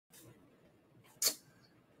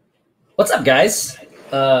What's up, guys?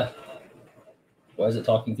 Why is it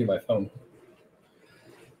talking through my phone?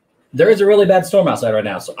 There is a really bad storm outside right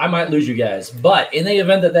now, so I might lose you guys. But in the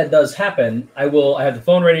event that that does happen, I have the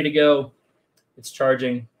phone ready to go. It's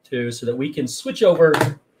charging too, so that we can switch over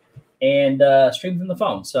and stream from the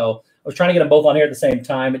phone. So I was trying to get them both on here at the same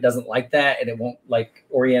time. It doesn't like that, and it won't like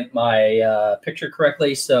orient my picture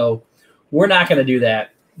correctly. So we're not going to do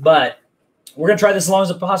that. But we're going to try this as long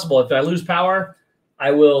as possible. If I lose power, I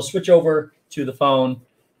will switch over to the phone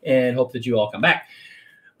and hope that you all come back.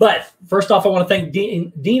 But first off, I want to thank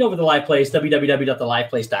Dean over the Live Place,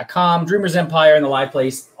 www.theliveplace.com, Dreamers Empire and the Live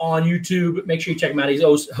Place on YouTube. Make sure you check him out. He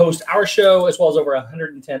hosts our show as well as over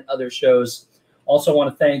 110 other shows. Also want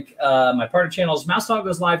to thank my partner channels. Mouse Talk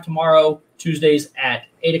goes live tomorrow, Tuesdays at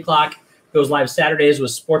 8 o'clock. Goes live Saturdays with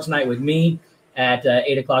Sports Night with me at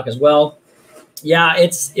 8 o'clock as well. Yeah,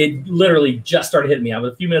 it literally just started hitting me. I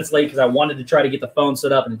was a few minutes late because I wanted to try to get the phone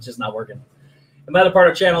set up, and it's just not working. And my other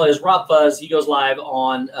partner channel is Rob Fuzz. He goes live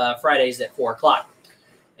on Fridays at 4 o'clock.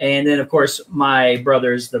 And then, of course, my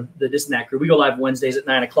brothers, the Disney crew, we go live Wednesdays at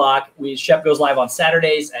 9 o'clock. Shep goes live on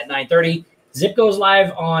Saturdays at 9:30. Zip goes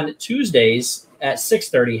live on Tuesdays at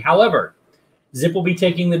 6:30. However, Zip will be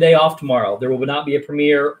taking the day off tomorrow. There will not be a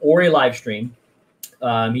premiere or a live stream.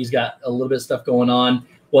 He's got a little bit of stuff going on.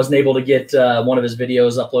 Wasn't able to get one of his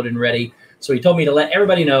videos uploaded and ready. So he told me to let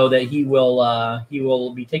everybody know that he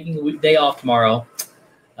will be taking the day off tomorrow.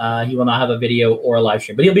 He will not have a video or a live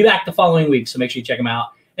stream, but he'll be back the following week. So make sure you check him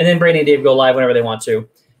out. And then Brandon and Dave go live whenever they want to,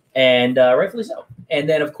 and rightfully so. And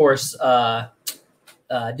then of course,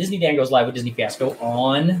 Disney Dan goes live with Disney Fiasco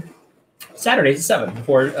on Saturdays at 7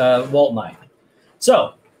 before Walt and I.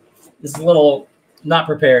 So this is a little not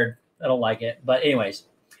prepared. I don't like it, but anyways.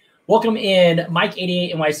 Welcome in Mike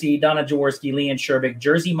 88 NYC, Donna Jaworski, Leanne Sherbik,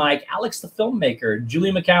 Jersey Mike, Alex the Filmmaker,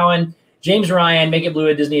 Julie McCowan, James Ryan, Make It Blue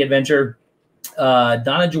at Disney Adventure,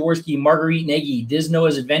 Donna Jaworski, Marguerite Nagy,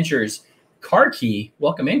 Disnoa's Adventures, Karki,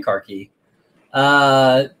 welcome in Karki,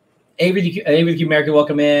 Avery the Q American,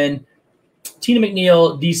 welcome in, Tina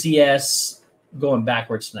McNeil, DCS, going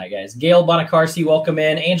backwards tonight, guys, Gail Bonacarsi, welcome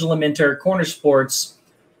in, Angela Minter, Corner Sports,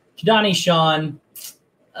 Kidani Sean,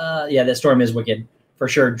 yeah, that storm is wicked. For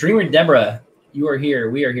sure. Dreamer Deborah, you are here.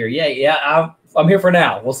 We are here. Yeah. I'm here for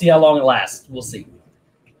now. We'll see how long it lasts. We'll see.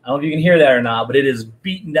 I don't know if you can hear that or not, but it is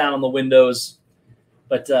beating down on the windows.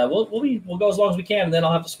 But we'll go as long as we can, and then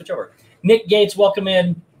I'll have to switch over. Nick Gates, welcome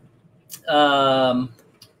in. Elena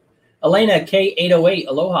K808,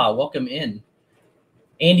 aloha, welcome in.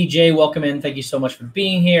 Andy J, welcome in. Thank you so much for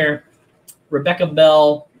being here. Rebecca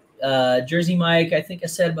Bell, Jersey Mike, I think I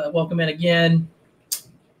said, but welcome in again.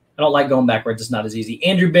 I don't like going backwards. It's not as easy.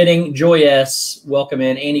 Andrew Bidding, Joy S, welcome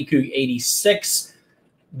in. Andy Coog 86.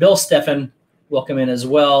 Bill Steffen, welcome in as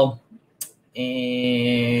well.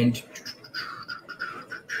 And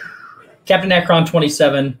Captain Akron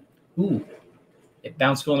 27. Ooh, it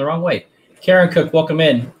bounced going the wrong way. Karen Cook, welcome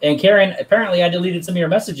in. And Karen, apparently I deleted some of your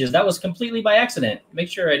messages. That was completely by accident. Make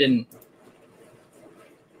sure I didn't.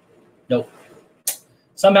 Nope.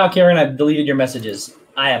 Somehow, Karen, I've deleted your messages.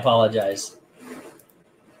 I apologize.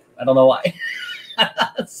 I don't know why.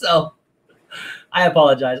 So I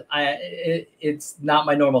apologize. It's not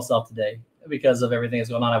my normal self today because of everything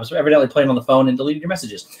that's going on. I was evidently playing on the phone and deleted your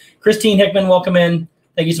messages. Christine Hickman, welcome in.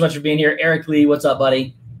 Thank you so much for being here. Eric Lee, what's up,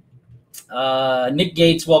 buddy? Nick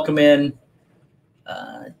Gates, welcome in.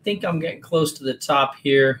 I think I'm getting close to the top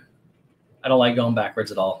here. I don't like going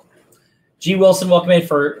backwards at all. G. Wilson, welcome in.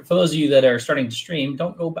 For those of you that are starting to stream,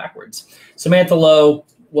 don't go backwards. Samantha Lowe,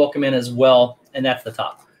 welcome in as well. And that's the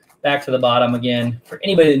top. Back to the bottom again. For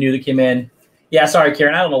anybody that knew that came in. Yeah, sorry,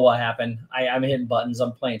 Karen. I don't know what happened. I'm hitting buttons.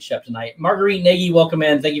 I'm playing Shep tonight. Marguerite Nagy, welcome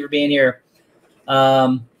in. Thank you for being here.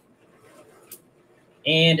 And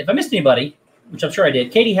if I missed anybody, which I'm sure I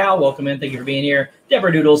did, Katie Howe, welcome in. Thank you for being here.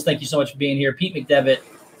 Deborah Doodles, thank you so much for being here. Pete McDevitt.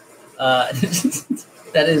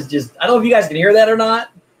 That is just, I don't know if you guys can hear that or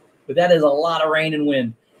not, but that is a lot of rain and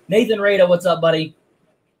wind. Nathan Rada, what's up, buddy?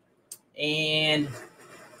 And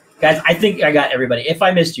guys, I think I got everybody. If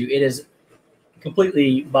I missed you, it is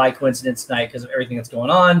completely by coincidence tonight because of everything that's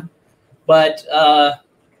going on. But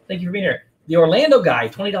thank you for being here. The Orlando guy,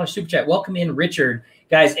 $20 super chat. Welcome in, Richard.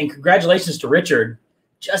 Guys, and congratulations to Richard.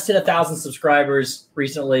 Just hit 1,000 subscribers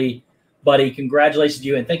recently, buddy. Congratulations to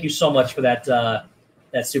you, and thank you so much for that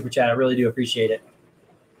that super chat. I really do appreciate it.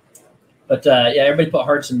 But yeah, everybody put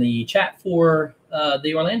hearts in the chat for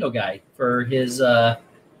the Orlando guy for his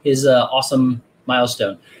awesome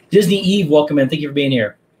milestone. Disney Eve, welcome in. Thank you for being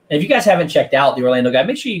here. And if you guys haven't checked out the Orlando guy,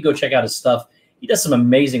 make sure you go check out his stuff. He does some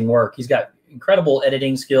amazing work. He's got incredible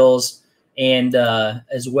editing skills, and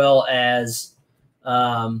as well as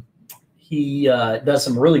He does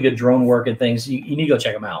some really good drone work and things. You need to go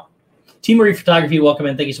check him out. Team Marie Photography, welcome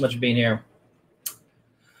in. Thank you so much for being here.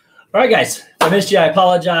 All right, guys. If I missed you, I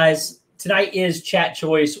apologize. Tonight is chat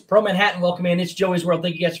choice. Pro Manhattan, welcome in. It's Joey's World.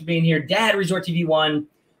 Thank you guys for being here. Dad, Resort TV 1.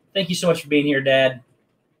 Thank you so much for being here, Dad.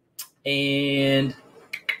 And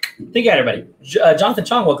thank you, everybody. Jonathan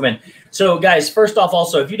Chong, welcome in. So, guys, first off,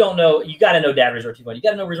 also, if you don't know, you got to know Dad Resort TV 1. You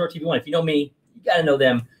got to know Resort TV 1. If you know me, you got to know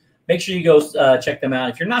them. Make sure you go check them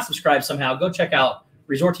out. If you're not subscribed somehow, go check out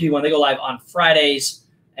Resort TV 1. They go live on Fridays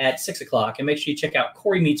at 6 o'clock. And make sure you check out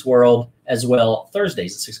Corey Meets World as well,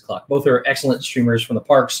 Thursdays at 6 o'clock. Both are excellent streamers from the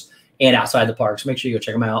parks and outside the parks. Make sure you go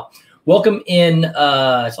check them out. Welcome in.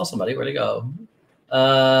 I saw somebody. Where'd they go?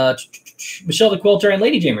 Michelle the Quilter and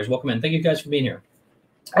Lady Jamers. Welcome in. Thank you guys for being here.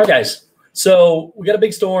 All right, guys. So we got a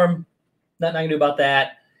big storm. Nothing I can do about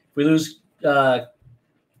that. If we lose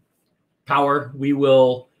power, we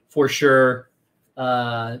will for sure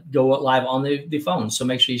go live on the phone. So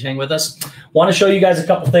make sure you hang with us. Want to show you guys a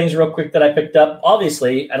couple things real quick that I picked up.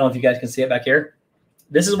 Obviously, I don't know if you guys can see it back here.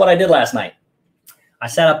 This is what I did last night. I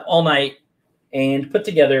sat up all night and put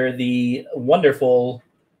together the wonderful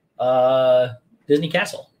Disney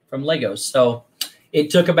Castle from Legos. So it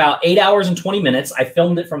took about 8 hours and 20 minutes. I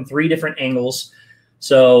filmed it from 3 different angles.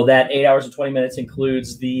 So that 8 hours and 20 minutes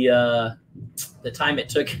includes the time it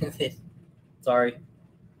took. Sorry.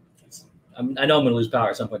 I know I'm going to lose power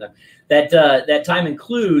at some point. That time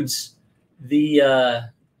includes the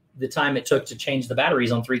time it took to change the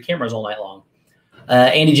batteries on 3 cameras all night long.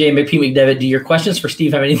 Andy J. P. McDevitt, do your questions for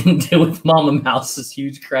Steve have anything to do with Mama Mouse's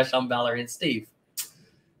huge crush on Valerie and Steve?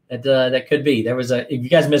 That could be. There was if you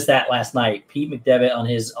guys missed that last night, Pete McDevitt on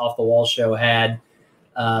his Off the Wall show had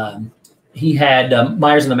he had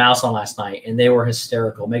Myers and the Mouse on last night, and they were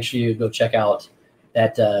hysterical. Make sure you go check out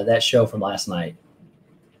that show from last night.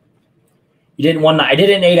 You did it one night. I did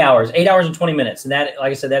it in 8 hours, 8 hours and 20 minutes. And that,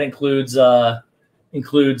 like I said, that includes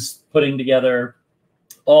putting together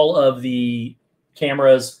all of the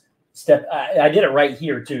cameras. I did it right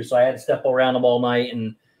here too. So I had to step around them all night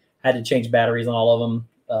and had to change batteries on all of them.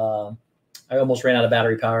 I almost ran out of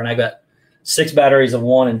battery power, and I got 6 batteries of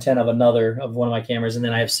one and 10 of another of one of my cameras. And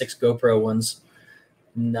then I have 6 GoPro ones.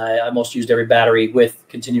 And I almost used every battery with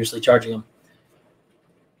continuously charging them.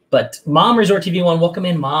 But Mom Resort TV 1, welcome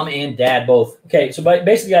in, Mom and Dad both. Okay, so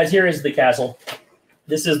basically, guys, here is the castle.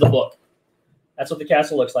 This is the book. That's what the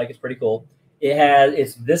castle looks like. It's pretty cool.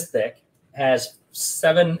 It's this thick. It has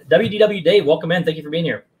 7 WDW Dave. Welcome in. Thank you for being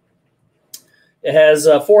here. It has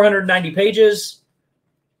 490 pages.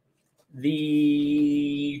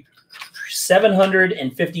 The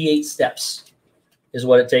 758 steps is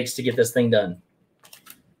what it takes to get this thing done.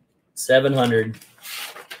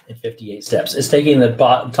 758 steps. It's taking the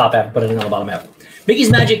top half and putting it on the bottom half.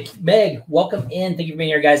 Mickey's Magic, Meg, welcome in. Thank you for being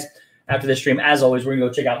here, guys. After this stream, as always, we're going to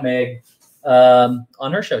go check out Meg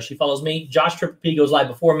on her show. She follows me. Josh Triple P goes live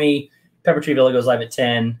before me. Pepper Tree Villa goes live at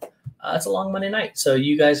 10. It's a long Monday night, so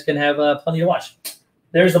you guys can have plenty to watch.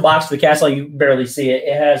 There's the box for the castle. You barely see it.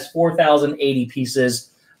 It has 4,080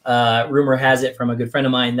 pieces. Rumor has it from a good friend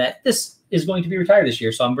of mine that this is going to be retired this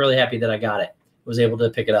year, so I'm really happy that I got it. Was able to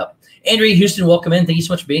pick it up. Andrea Houston, welcome in. Thank you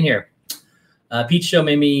so much for being here. Pete's show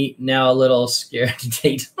made me now a little scared to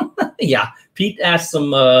date. Yeah, Pete asked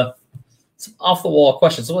some off-the-wall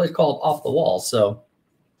questions. So what it's called off the wall. So,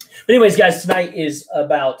 but anyways, guys, tonight is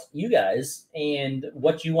about you guys and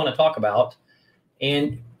what you want to talk about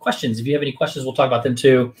and questions. If you have any questions, we'll talk about them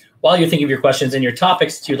too. While you're thinking of your questions and your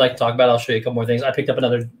topics that you'd like to talk about, I'll show you a couple more things. I picked up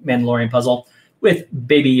another Mandalorian puzzle with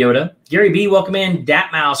Baby Yoda. Gary B, welcome in.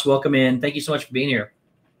 Dat Mouse, welcome in. Thank you so much for being here.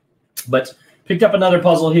 But picked up another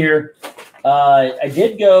puzzle here. I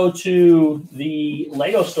did go to the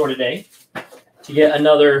Lego store today to get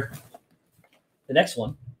the next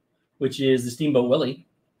one, which is the Steamboat Willie.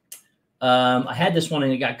 I had this one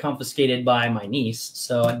and it got confiscated by my niece.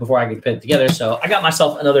 So before I could put it together, so I got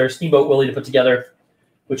myself another Steamboat Willie to put together,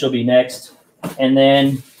 which will be next. And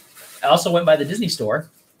then I also went by the Disney store.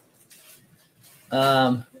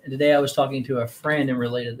 Today I was talking to a friend and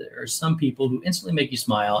related that there are some people who instantly make you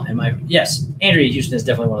smile. And yes, Andrea Houston is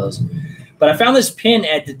definitely one of those. But I found this pin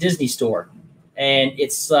at the Disney store, and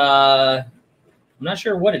it's I'm not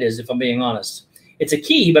sure what it is, if I'm being honest. It's a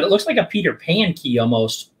key, but it looks like a Peter Pan key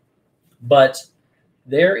almost. But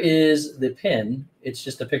there is the pin. It's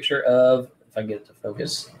just a picture of, if I can get it to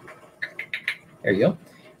focus. There you go.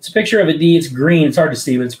 It's a picture of a D. It's green. It's hard to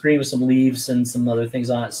see, but it's green with some leaves and some other things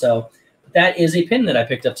on it. So that is a pin that I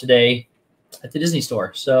picked up today at the Disney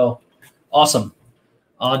store. So awesome.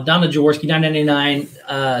 Donna Jaworski,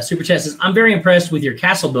 $9.99. Super Chat says, I'm very impressed with your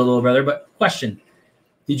castle build, little brother, but question.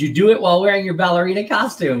 Did you do it while wearing your ballerina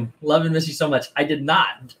costume? Love and miss you so much. I did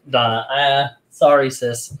not, Donna. Sorry,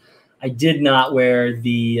 sis. I did not wear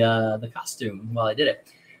the costume while I did it.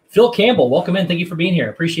 Phil Campbell, welcome in. Thank you for being here.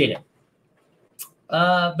 Appreciate it.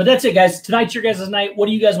 But that's it, guys. Tonight's your guys' night. What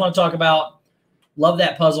do you guys want to talk about? Love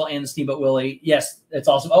that puzzle and the Steamboat Willie. Yes, it's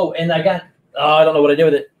awesome. Oh, and I got, I don't know what I did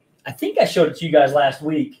with it. I think I showed it to you guys last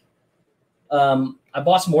week. I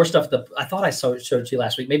bought some more stuff. I thought I showed it to you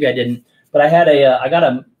last week. Maybe I didn't. But I had I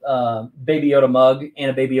got a Baby Yoda mug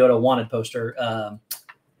and a Baby Yoda wanted poster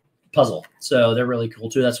puzzle. So they're really cool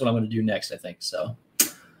too. That's what I'm going to do next, I think. So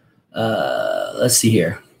let's see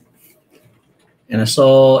here. And I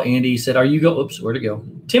saw Andy said, "Are you go?" Oops, where'd it go?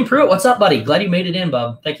 Tim Pruitt, what's up, buddy? Glad you made it in,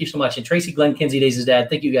 bub. Thank you so much. And Tracy Glenn Kinsey, Dais's dad.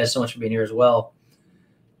 Thank you guys so much for being here as well.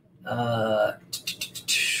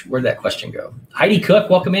 Where'd that question go? Heidi Cook,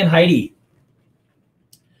 welcome in, Heidi.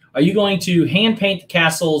 Are you going to hand paint the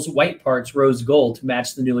castle's white parts rose gold to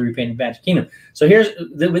match the newly repainted Magic Kingdom? So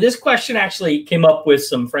this question actually came up with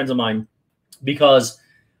some friends of mine because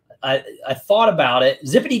I thought about it.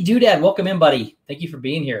 Zippity Doodad, welcome in, buddy. Thank you for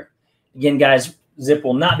being here. Again, guys, Zip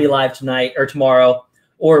will not be live tonight or tomorrow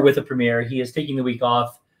or with a premiere. He is taking the week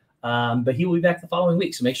off, but he will be back the following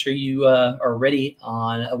week. So make sure you are ready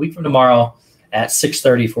on a week from tomorrow at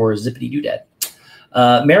 6:30 for Zippity Doodad.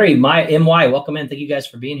 Mary, my MY, welcome in. Thank you guys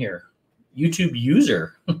for being here. YouTube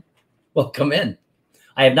user, welcome in.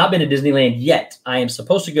 I have not been to Disneyland yet. I am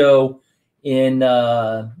supposed to go in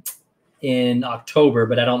October,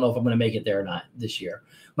 but I don't know if I'm going to make it there or not this year.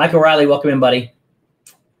 Michael Riley, welcome in, buddy.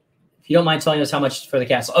 If you don't mind telling us how much for the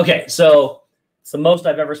castle. Okay, so it's the most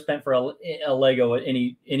I've ever spent for a Lego at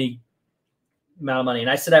any amount of money. And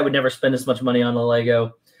I said I would never spend this much money on a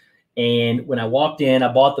Lego. And when I walked in,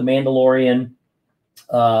 I bought the Mandalorian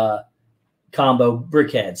combo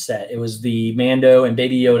brickhead set. It was the Mando and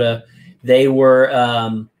Baby Yoda. They were I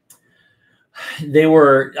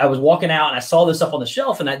was walking out and I saw this up on the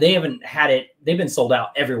shelf and they haven't had it. They've been sold out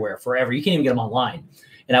everywhere forever. You can't even get them online.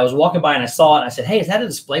 And I was walking by and I saw it and I said, "Hey, is that a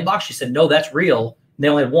display box?" She said, "No, that's real." And they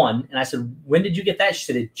only had one. And I said, "When did you get that?" She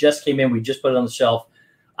said, "It just came in. We just put it on the shelf."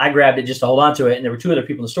 I grabbed it just to hold on to it. And there were two other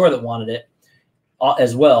people in the store that wanted it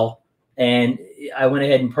as well. And I went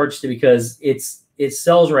ahead and purchased it because it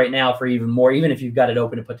sells right now for even more, even if you've got it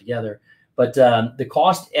open and put together. But the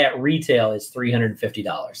cost at retail is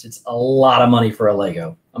 $350. It's a lot of money for a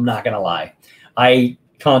Lego. I'm not going to lie. I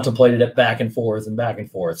contemplated it back and forth.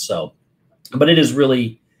 So, but it is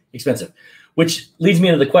really expensive, which leads me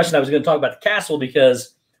into the question I was going to talk about the castle,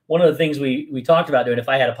 because one of the things we talked about doing, if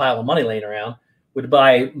I had a pile of money laying around, would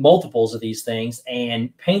buy multiples of these things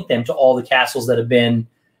and paint them to all the castles that have been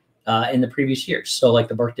in the previous years. So like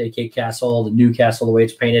the birthday cake castle, the new castle, the way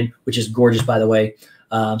it's painted, which is gorgeous, by the way.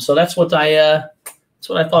 So that's what I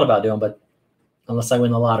thought about doing, but unless I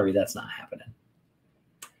win the lottery, that's not happening.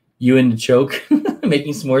 You and the choke,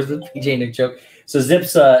 making s'mores with PJ and the choke. So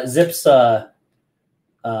Zip's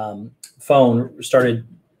phone started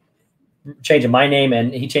changing my name,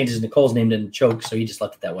 and he changes Nicole's name to Choke, so he just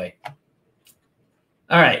left it that way.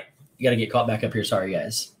 All right, you got to get caught back up here. Sorry,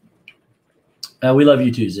 guys. We love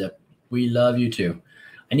you too, Zip. We love you too.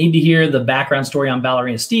 I need to hear the background story on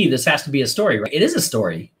Ballerina. Steve, this has to be a story, right? It is a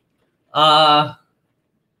story. Yeah,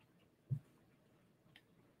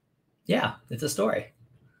 it's a story.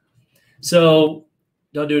 So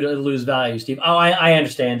don't do it to lose value, Steve. Oh, I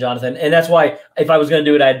understand, Jonathan. And that's why if I was going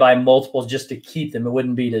to do it, I'd buy multiples just to keep them. It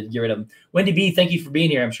wouldn't be to get rid of them. Wendy B, thank you for being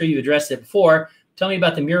here. I'm sure you've addressed it before. Tell me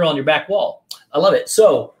about the mural on your back wall. I love it.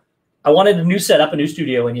 So I wanted a new setup, a new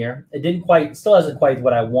studio in here. It still hasn't quite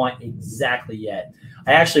what I want exactly yet.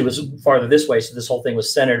 I actually was farther this way, so this whole thing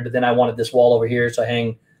was centered, but then I wanted this wall over here, so I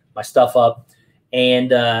hang my stuff up. And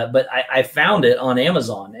but I found it on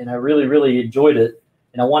Amazon, and I really, really enjoyed it.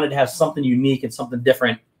 And I wanted to have something unique and something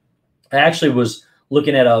different. I actually was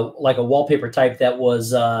looking at a wallpaper type that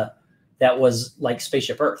was like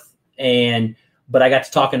Spaceship Earth. But I got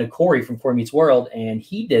to talking to Corey from Corey Meets World, and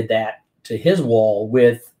he did that to his wall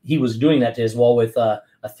he was doing that to his wall with a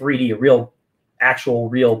 3D, actual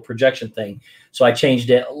real projection thing. So I changed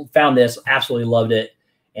it, found this, absolutely loved it,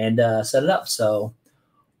 and set it up. So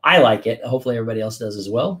I like it. Hopefully everybody else does as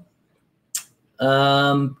well.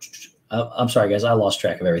 I'm sorry, guys. I lost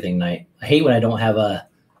track of everything tonight. I hate when I don't have I'm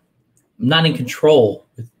not in control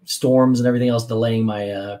with storms and everything else delaying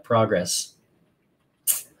my progress.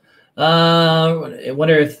 I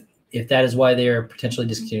wonder if that is why they are potentially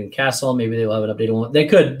discontinuing Castle. Maybe they will have an updated one.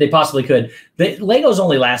 They possibly could. Legos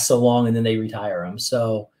only last so long and then they retire them.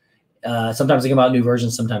 So sometimes they come out new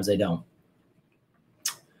versions, sometimes they don't.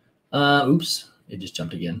 Oops, it just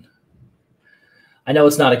jumped again. I know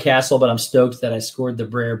it's not a castle, but I'm stoked that I scored the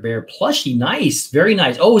Brer Bear plushie. Nice. Very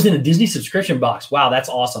nice. Oh, it was in a Disney subscription box. Wow, that's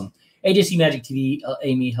awesome. AJC Magic TV,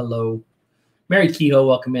 Amy, hello. Mary Kehoe,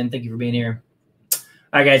 welcome in. Thank you for being here. All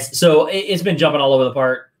right, guys. So it's been jumping all over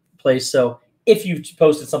the place. So if you've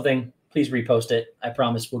posted something, please repost it. I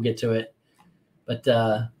promise we'll get to it. But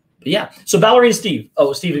yeah. So Ballerina Steve.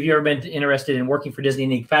 Oh, Steve, have you ever been interested in working for Disney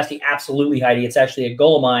in any capacity? Absolutely, Heidi. It's actually a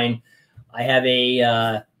goal of mine. I have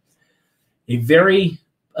a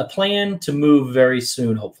plan to move very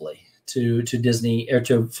soon, hopefully, to Disney or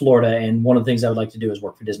to Florida. And one of the things I would like to do is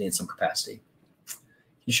work for Disney in some capacity. Can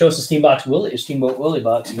you show us the Steamboat Willie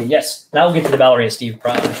box again? Yes. Now we'll get to the Ballerina Steve,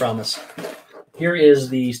 I promise. Here is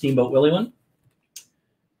the Steamboat Willie one.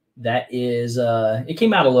 That is, it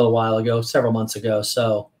came out a little while ago, several months ago.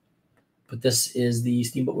 So, but this is the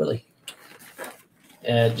Steamboat Willie.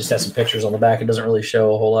 And it just has some pictures on the back. It doesn't really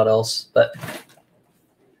show a whole lot else, but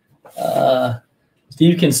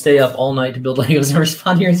Steve can stay up all night to build Legos and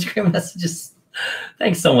respond to your Instagram messages.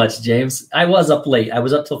 Thanks so much, James. I was up late. I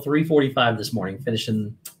was up till 3:45 this morning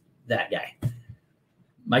finishing that guy.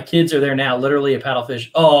 My kids are there now, literally a paddlefish.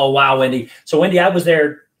 Oh, wow, Wendy. So, Wendy, I was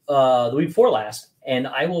there the week before last, and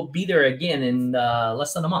I will be there again in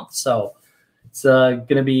less than a month. So it's going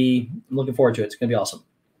to be, I'm looking forward to it. It's going to be awesome.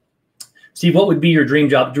 Steve, what would be your dream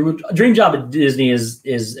job? Dream job at Disney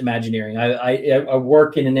is Imagineering. I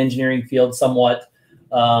work in an engineering field somewhat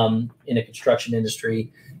in a construction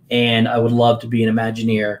industry, and I would love to be an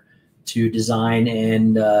Imagineer to design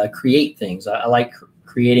and create things. I like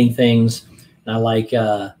creating things, and I like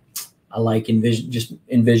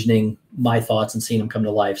envisioning my thoughts and seeing them come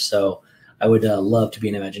to life. So I would love to be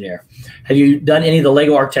an Imagineer. Have you done any of the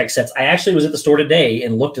Lego Architect sets? I actually was at the store today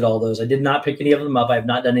and looked at all those. I did not pick any of them up. I have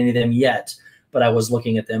not done any of them yet, but I was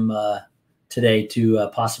looking at them today to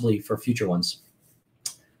possibly for future ones.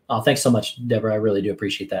 Oh, thanks so much, Deborah. I really do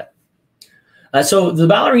appreciate that. So the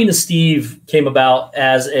Ballerina Steve came about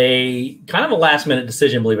as a kind of a last minute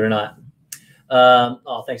decision, believe it or not.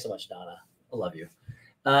 Oh, thanks so much, Donna. I love you.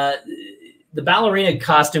 The ballerina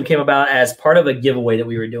costume came about as part of a giveaway that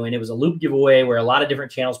we were doing. It was a loop giveaway where a lot of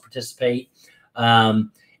different channels participate.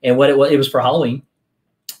 And what it was for Halloween.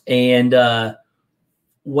 And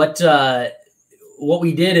what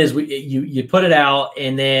we did is you put it out,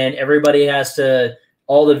 and then everybody has to,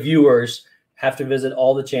 all the viewers have to visit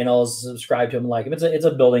all the channels, subscribe to them, like them. It's a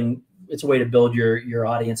way to build your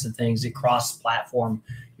audience and things. It cross-platform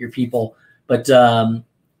your people. But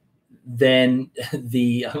then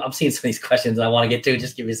I'm seeing some of these questions I want to get to.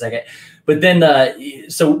 Just give me a second. But then,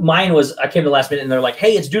 so mine was, I came to the last minute and they're like,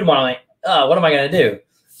 hey, it's due tomorrow. I'm like, oh, what am I going to do?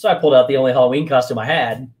 So I pulled out the only Halloween costume I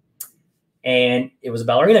had, and it was a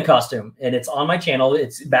ballerina costume, and it's on my channel.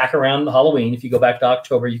 It's back around Halloween. If you go back to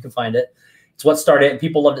October, you can find it. It's what started, and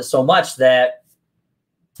people loved it so much that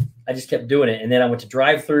I just kept doing it. And then I went to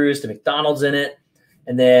drive-thrus, to McDonald's in it.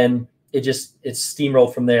 And then it's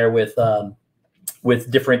steamrolled from there with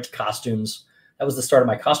different costumes. That was the start of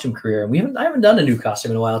my costume career. And I haven't done a new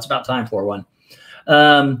costume in a while. It's about time for one.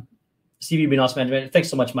 Steve, you've been awesome, man. Thanks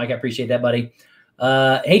so much, Mike. I appreciate that, buddy.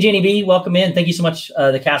 Hey, Janie B, welcome in. Thank you so much.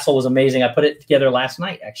 The castle was amazing. I put it together last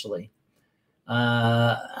night, actually.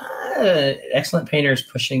 Excellent painters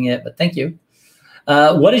pushing it, but thank you.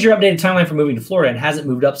 What is your updated timeline for moving to Florida, and has it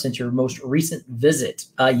moved up since your most recent visit?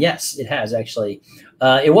 Yes, it has, actually.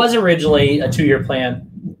 It was originally a 2-year plan.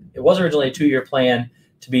 It was originally a 2-year plan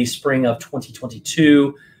to be spring of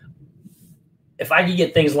 2022. If I could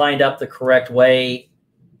get things lined up the correct way,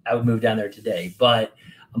 I would move down there today. But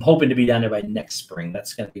I'm hoping to be down there by next spring.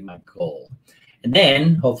 That's going to be my goal. And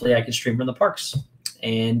then hopefully I can stream from the parks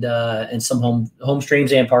and some home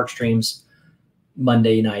streams and park streams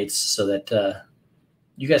Monday nights, so that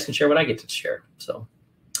you guys can share what I get to share. So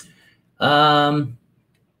I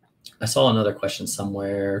saw another question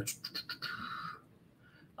somewhere.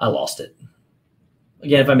 I lost it.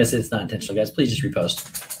 Again, if I miss it, it's not intentional, guys. Please just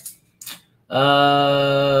repost.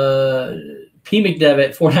 P.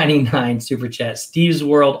 McDevitt, $4.99 super chat. Steve's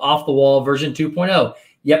World off the wall version 2.0.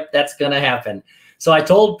 Yep, that's gonna happen. So I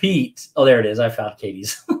told Pete. Oh, there it is. I found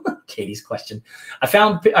Katie's question.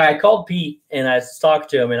 I called Pete and I talked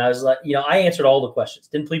to him, and I was like, I answered all the questions.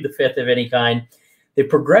 Didn't plead the fifth of any kind. They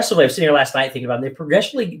progressively. I was sitting here last night thinking about them.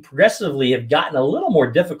 They progressively have gotten a little more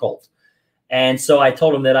difficult. And so I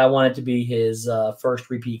told him that I wanted to be his first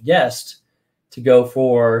repeat guest to go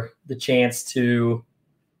for the chance to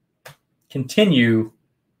continue,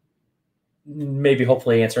 maybe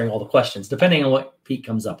hopefully answering all the questions, depending on what Pete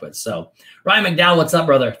comes up with. So Ryan McDowell, what's up,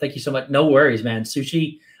 brother? Thank you so much. No worries, man.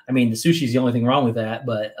 Sushi. I mean, the sushi is the only thing wrong with that.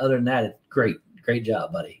 But other than that, it's great. Great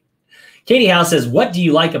job, buddy. Katie House says, what do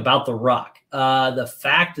you like about The Rock? the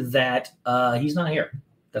fact that he's not here.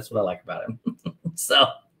 That's what I like about him. So,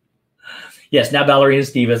 yes, now Ballerina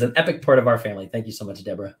Steve is an epic part of our family. Thank you so much,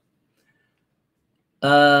 Deborah.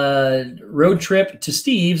 Road trip to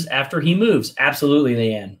Steve's after he moves. Absolutely,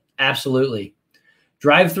 Leanne. Absolutely.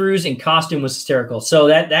 Drive-throughs in costume was hysterical. So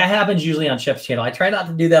that happens usually on Chef's channel. I try not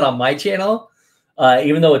to do that on my channel,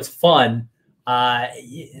 even though it's fun. I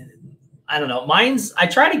don't know. I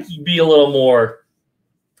try to be a little more,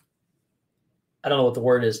 I don't know what the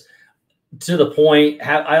word is, to the point.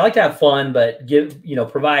 I like to have fun, but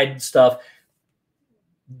provide stuff.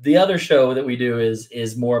 The other show that we do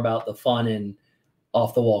is more about the fun and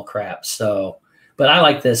off the wall crap. So, but I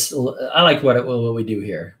like this. I like what we do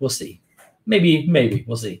here. We'll see. Maybe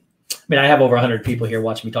we'll see. I mean, I have over 100 people here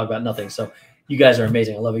watching me talk about nothing. So you guys are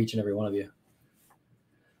amazing. I love each and every one of you.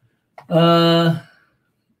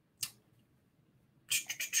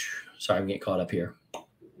 Sorry, I'm getting caught up here.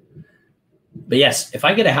 But yes, if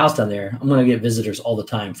I get a house down there, I'm going to get visitors all the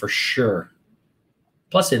time for sure.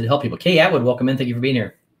 Plus, it'd help people. Kay Atwood, welcome in. Thank you for being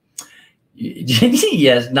here.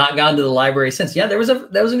 Yes, not gone to the library since. Yeah, that was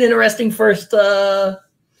an interesting first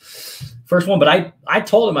one, but I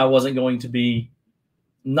told him I wasn't going to be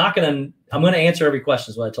I'm going to answer every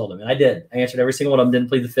question is what I told him. And I did. I answered every single one of them, didn't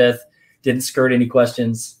plead the fifth, didn't skirt any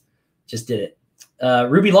questions, just did it.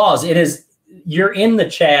 Ruby Laws, you're in the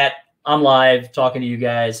chat. I'm live talking to you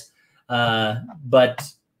guys. But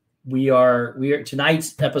we are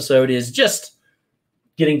tonight's episode is just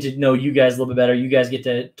getting to know you guys a little bit better. You guys get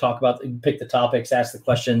to talk about, pick the topics, ask the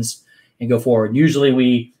questions, and go forward. Usually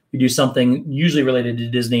we do something usually related to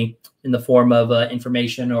Disney in the form of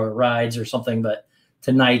information or rides or something. But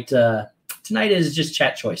tonight is just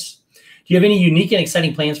chat choice. Do you have any unique and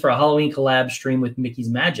exciting plans for a Halloween collab stream with Mickey's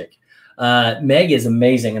Magic? Meg is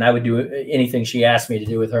amazing, and I would do anything she asked me to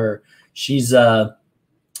do with her. She's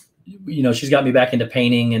she's got me back into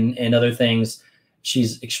painting and other things.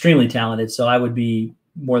 She's extremely talented, so I would be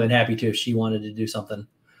more than happy to if she wanted to do something.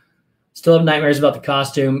 Still have nightmares about the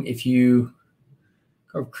costume. If you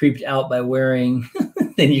are creeped out by wearing,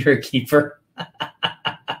 then you're a keeper.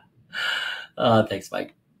 Thanks,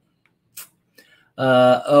 Mike.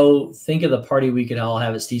 Think of the party we could all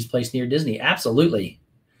have at Steve's place near Disney. Absolutely.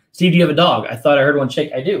 Steve, do you have a dog? I thought I heard one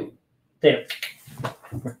shake. I do. Dana.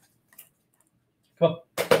 Come on.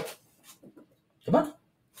 Come on.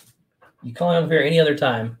 You call over here any other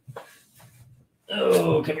time.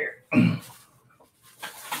 Oh, come here.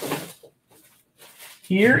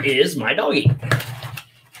 Here is my doggy.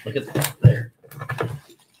 Look at that there.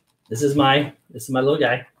 This is my little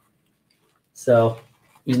guy. So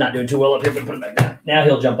he's not doing too well up here, but put him back down. Now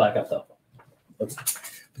he'll jump back up though. But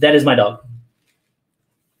that is my dog.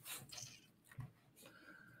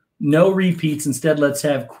 No repeats. Instead, let's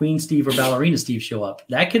have Queen Steve or Ballerina Steve show up.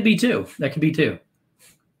 That could be too.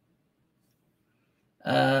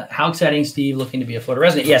 How exciting, Steve, looking to be a Florida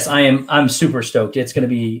resident. Yes, I am. I'm super stoked. It's gonna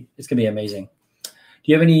be amazing.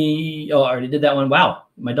 Do you have any? Oh, I already did that one. Wow,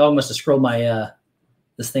 my dog must have scrolled my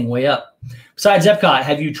this thing way up. Besides Epcot,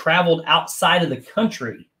 have you traveled outside of the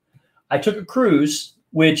country? I took a cruise,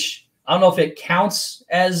 which I don't know if it counts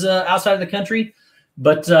as outside of the country,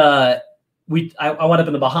 but I wound up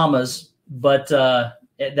in the Bahamas. But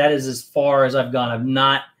that is as far as I've gone. I've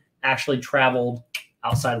not actually traveled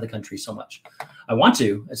outside of the country so much. I want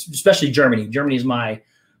to, especially Germany. Germany is my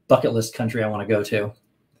bucket list country I want to go to.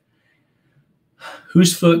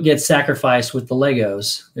 Whose foot gets sacrificed with the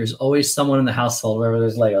Legos? There's always someone in the household wherever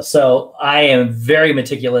there's Legos. So I am very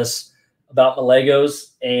meticulous about my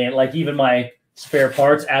Legos, and like even my spare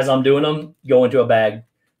parts as I'm doing them go into a bag.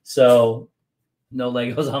 So no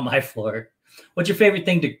Legos on my floor. What's your favorite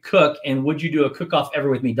thing to cook, and would you do a cook-off ever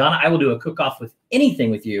with me? Donna, I will do a cook-off with anything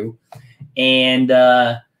with you. And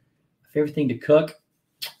favorite thing to cook?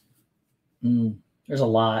 There's a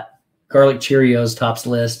lot. Garlic Cheerios tops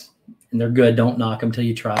list. And they're good. Don't knock them till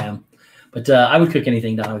you try them. But I would cook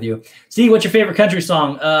anything, Donna, with you. Steve, what's your favorite country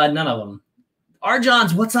song? None of them.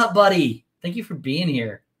 Arjons, what's up, buddy? Thank you for being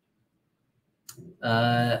here.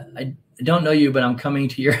 I don't know you, but I'm coming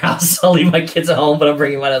to your house. I'll leave my kids at home, but I'm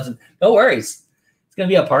bringing my husband. No worries. It's going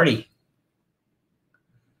to be a party.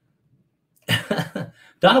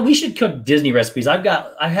 Donna, we should cook Disney recipes.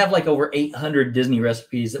 I have like over 800 Disney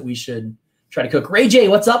recipes that we should try to cook. Ray J,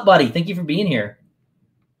 what's up, buddy? Thank you for being here.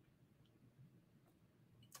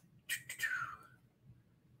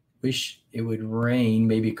 Wish it would rain,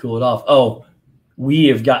 maybe cool it off. Oh,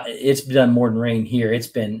 it's done more than rain here. It's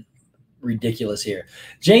been ridiculous here.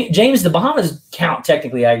 James, the Bahamas count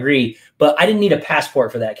technically, I agree, but I didn't need a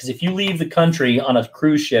passport for that, because if you leave the country on a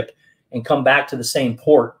cruise ship and come back to the same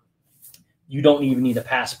port, you don't even need a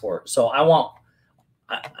passport. So I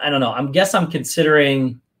don't know. I'm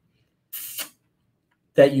considering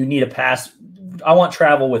that you need a pass. I want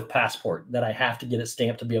travel with passport, that I have to get it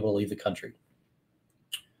stamped to be able to leave the country.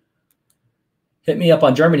 Hit me up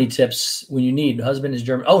on Germany tips when you need. Husband is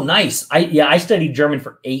German. Oh, nice. I studied German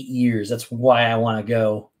for 8 years. That's why I want to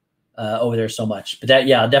go over there so much. But that,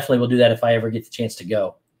 yeah, I definitely will do that if I ever get the chance to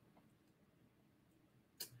go.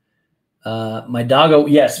 My dog.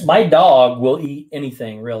 Yes, my dog will eat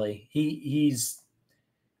anything, really.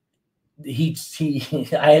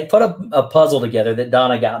 I had put a puzzle together that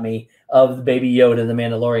Donna got me of the Baby Yoda, the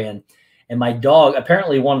Mandalorian. And my dog,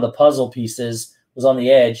 apparently one of the puzzle pieces was on the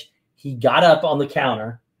edge. He got up on the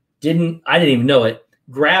counter, I didn't even know it,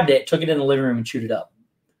 grabbed it, took it in the living room and chewed it up.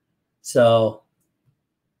 So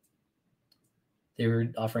they were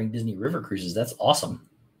offering Disney River cruises. That's awesome.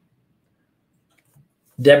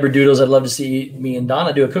 Deborah Doodles, I'd love to see me and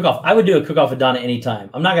Donna do a cook-off. I would do a cook-off with Donna anytime.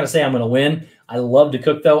 I'm not going to say I'm going to win. I love to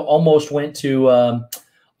cook, though. I almost went to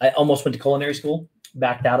culinary school,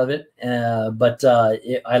 backed out of it. But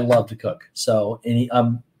I love to cook. So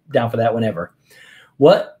I'm down for that whenever.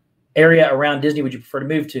 What area around Disney would you prefer to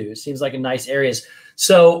move to? It seems like a nice areas.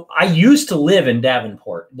 So I used to live in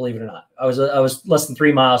Davenport, believe it or not. I was less than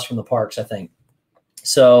 3 miles from the parks, I think.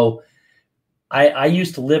 So I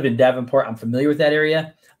used to live in Davenport. I'm familiar with that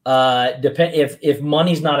area. If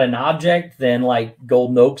money's not an object, then like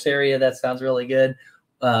Golden Oaks area, that sounds really good.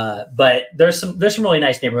 But there's some really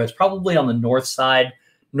nice neighborhoods, probably on the north side,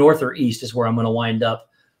 north or east is where I'm going to wind up.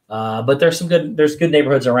 But there's good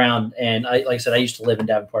neighborhoods around. And like I said, I used to live in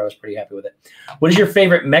Davenport. I was pretty happy with it. What is your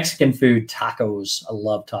favorite Mexican food? Tacos. I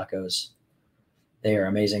love tacos. They are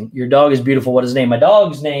amazing. Your dog is beautiful. What is his name? My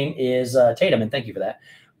dog's name is Tatum, and thank you for that.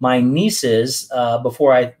 My nieces,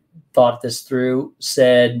 before I thought this through,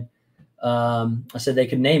 said, I said they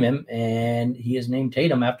could name him, and he is named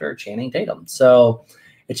Tatum after Channing Tatum. So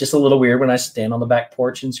it's just a little weird when I stand on the back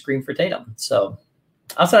porch and scream for Tatum. So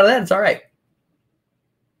outside of that, it's all right.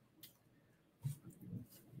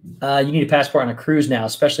 You need a passport on a cruise now,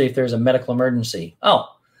 especially if there's a medical emergency. Oh,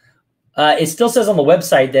 it still says on the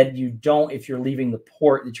website that you don't if you're leaving the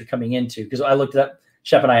port that you're coming into. Because I looked it up.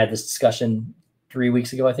 Shep and I had this discussion 3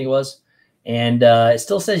 weeks ago, I think it was. And it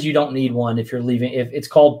still says you don't need one if you're leaving. If it's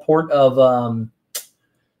called port of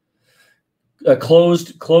a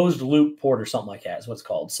closed loop port or something like that is what it's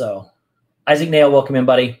called. So Isaac Nail, welcome in,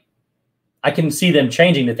 buddy. I can see them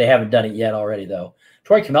changing that. They haven't done it yet already, though.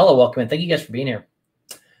 Tori Camello, welcome in. Thank you guys for being here.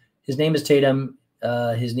 His name is Tatum.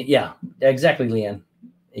 Yeah, exactly, Leanne.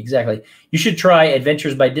 Exactly. You should try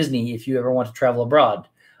Adventures by Disney if you ever want to travel abroad.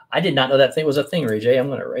 I did not know that thing was a thing, Ray J. I'm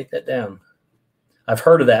going to write that down. I've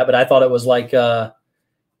heard of that, but I thought it was like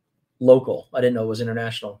local. I didn't know it was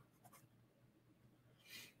international.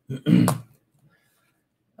 You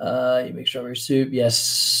make strawberry soup.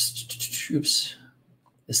 Yes. Oops.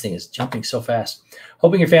 This thing is jumping so fast.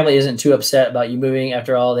 Hoping your family isn't too upset about you moving.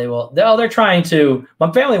 After all, they will. They're trying to. My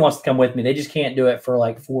family wants to come with me. They just can't do it for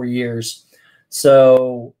like 4 years.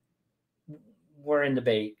 So we're in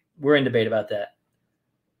debate. We're in debate about that.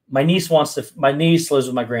 My niece lives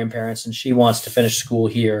with my grandparents, and she wants to finish school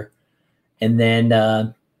here. And then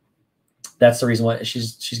that's the reason why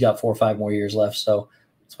she's got 4 or 5 more years left. So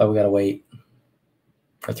that's why we got to wait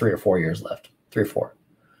for 3 or 4 years left. 3 or 4.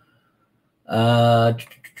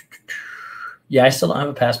 Yeah, I still don't have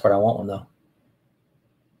a passport. I want one, though.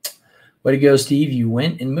 Way to go, Steve. You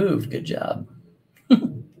went and moved. Good job.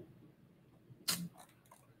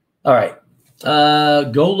 All right.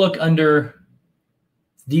 Go look under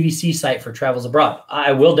DVC site for travels abroad.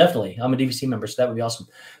 I will definitely. I'm a DVC member, so that would be awesome.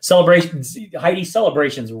 Celebrations. Heidi,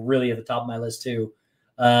 celebrations really at the top of my list, too.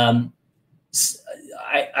 I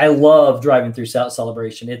love driving through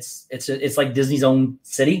Celebration. It's like Disney's own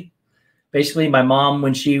city. Basically, my mom,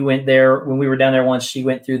 when we were down there once, she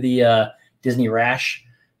went through the Disney rash.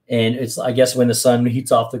 And it's, I guess, when the sun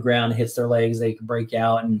heats off the ground, hits their legs, they can break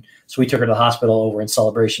out. And so we took her to the hospital over in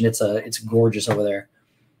Celebration. It's gorgeous over there.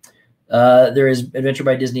 There is Adventure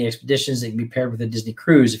by Disney Expeditions that can be paired with a Disney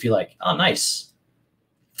cruise if you like. Oh, nice.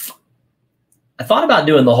 I thought about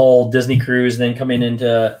doing the whole Disney cruise and then coming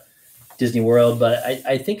into Disney World, but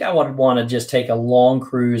I think I would want to just take a long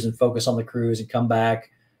cruise and focus on the cruise and come back.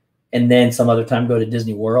 And then some other time go to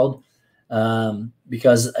Disney World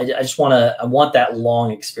because I want that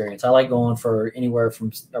long experience. I like going for anywhere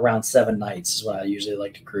from around 7 nights is what I usually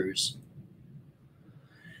like to cruise.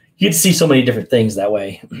 You get to see so many different things that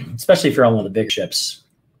way, especially if you're on one of the big ships.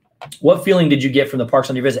 What feeling did you get from the parks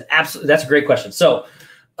on your visit? Absolutely, that's a great question. So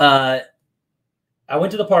I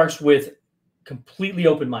went to the parks with completely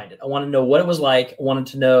open-minded. I want to know what it was like. I wanted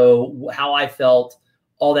to know how I felt,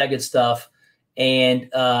 all that good stuff. And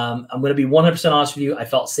I'm going to be 100% honest with you. I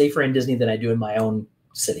felt safer in Disney than I do in my own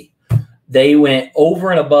city. They went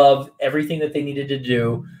over and above everything that they needed to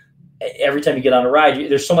do. Every time you get on a ride,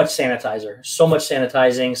 there's so much sanitizer, so much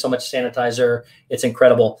sanitizing, so much sanitizer. It's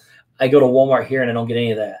incredible. I go to Walmart here and I don't get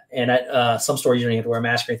any of that. And some stores you don't even have to wear a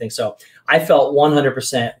mask or anything. So I felt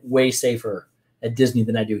 100% way safer at Disney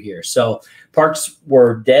than I do here. So parks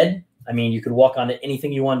were dead. I mean, you could walk onto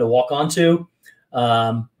anything you wanted to walk onto.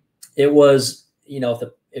 It was, you know,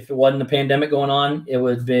 if it wasn't a pandemic going on, it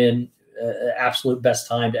would have been an absolute best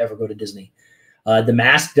time to ever go to Disney. The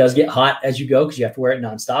mask does get hot as you go because you have to wear it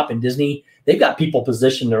nonstop. In Disney, they've got people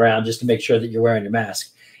positioned around just to make sure that you're wearing your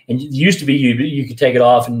mask. And it used to be you could take it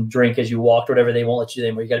off and drink as you walked or whatever. They won't let you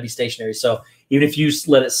anymore. You got to be stationary. So even if you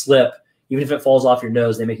let it slip, even if it falls off your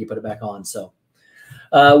nose, they make you put it back on. So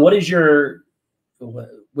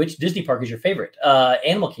which Disney park is your favorite?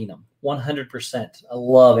 Animal Kingdom, 100%. I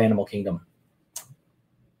love Animal Kingdom.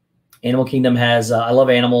 Animal Kingdom has, I love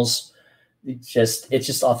animals. It's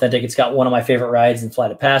just authentic. It's got one of my favorite rides in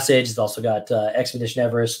Flight of Passage. It's also got Expedition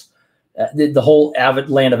Everest. The whole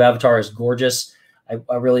land of Avatar is gorgeous.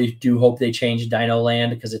 I really do hope they change Dino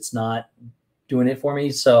Land because it's not doing it for me.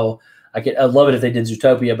 So I'd love it if they did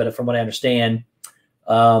Zootopia, but from what I understand,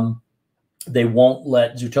 they won't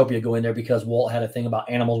let Zootopia go in there because Walt had a thing about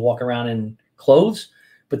animals walking around in clothes,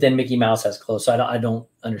 but then Mickey Mouse has clothes. So I don't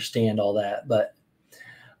understand all that. But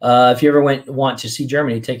if you ever want to see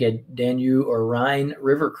Germany, take a Danube or Rhine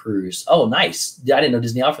river cruise. Oh, nice. I didn't know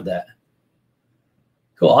Disney offered that.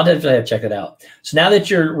 Cool. I'll definitely have to check that out. So now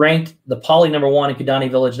that you're ranked the Poly #1 and Kidani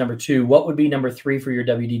Village #2, what would be #3 for your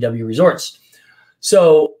WDW resorts?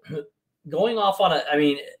 So going off on I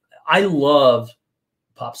mean, I love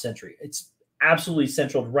Pop Century. It's absolutely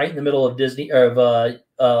central, right in the middle of Disney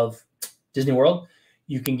of Disney World.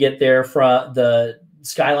 You can get there from the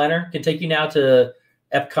Skyliner. Can take you now to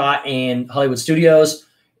Epcot and Hollywood Studios.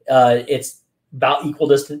 It's about equal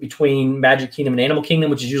distance between Magic Kingdom and Animal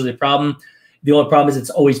Kingdom, which is usually a problem. The only problem is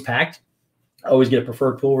it's always packed. I always get a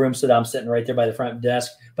preferred pool room, so that I'm sitting right there by the front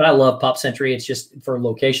desk. But I love Pop Century. It's just for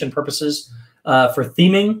location purposes. For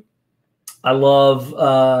theming, I love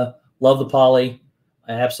the Poly.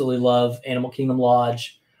 I absolutely love Animal Kingdom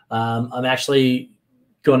Lodge. I'm actually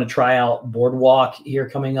going to try out Boardwalk here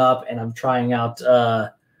coming up, and I'm trying out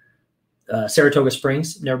Saratoga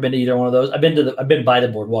Springs. Never been to either one of those. I've been by the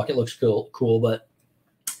Boardwalk. It looks cool, but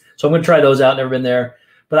so I'm going to try those out. Never been there,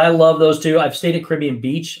 but I love those two. I've stayed at Caribbean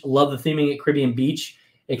Beach. Love the theming at Caribbean Beach,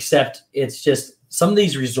 except it's just some of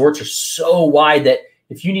these resorts are so wide that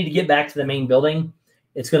if you need to get back to the main building,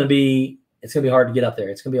 it's going to be hard to get up there.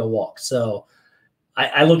 It's going to be a walk. So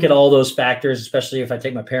I look at all those factors, especially if I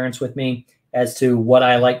take my parents with me, as to what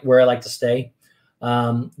I like, where I like to stay.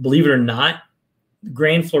 Believe it or not,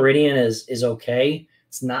 Grand Floridian is okay.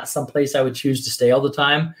 It's not someplace I would choose to stay all the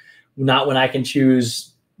time. Not when I can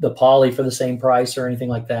choose the Poly for the same price or anything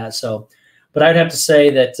like that. So, but I'd have to say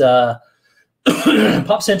that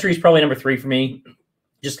Pop Century is probably #3 for me,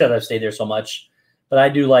 just because I've stayed there so much. But I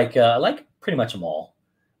do like pretty much them all.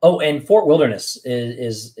 Oh, and Fort Wilderness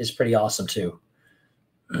is pretty awesome too.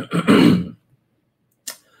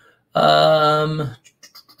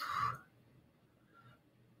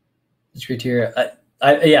 This criteria,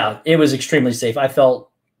 yeah, it was extremely safe. I felt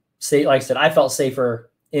safe. Like I said, I felt safer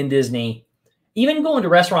in Disney. Even going to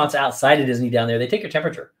restaurants outside of Disney down there, they take your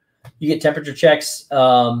temperature. You get temperature checks.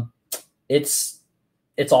 It's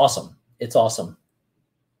awesome. It's awesome.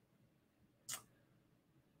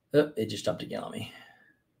 Oh, it just jumped again on me.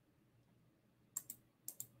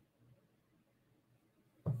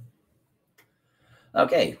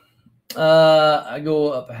 Okay. I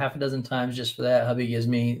go up a half a dozen times just for that. Hubby gives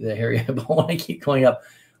me the hairy bone. I keep going up.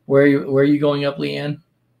 Where are you going up, Leanne?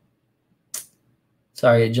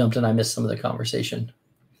 Sorry, it jumped and I missed some of the conversation.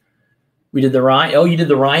 We did the Rhine. Oh, you did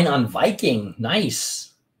the Rhine on Viking.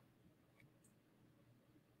 Nice.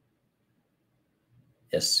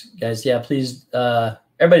 Yes, guys. Yeah, please.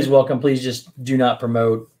 Everybody's welcome. Please just do not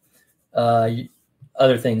promote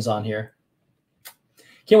other things on here.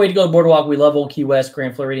 Can't wait to go to Boardwalk. We love Old Key West.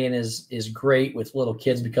 Grand Floridian is great with little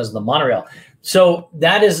kids because of the monorail. So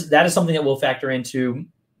that is something that we'll factor into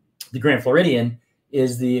the Grand Floridian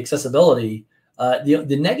is the accessibility.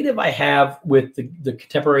 The negative I have with the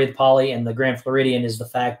Contemporary, the Poly, and the Grand Floridian is the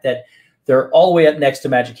fact that they're all the way up next to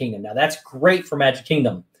Magic Kingdom. Now, that's great for Magic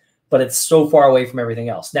Kingdom, but it's so far away from everything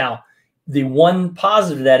else. Now, the one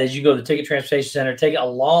positive of that is you go to the Ticket Transportation Center, take a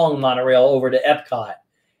long monorail over to Epcot,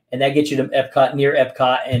 and that gets you to Epcot, near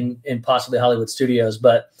Epcot, and possibly Hollywood Studios.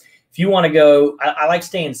 But If you want to go, I like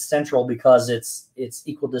staying central because it's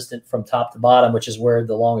equidistant from top to bottom, which is where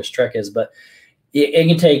the longest trek is. But it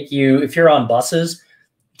can take you, if you're on buses,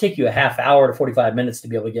 take you a half hour to 45 minutes to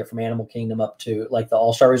be able to get from Animal Kingdom up to like the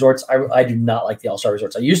All-Star Resorts. I do not like the All-Star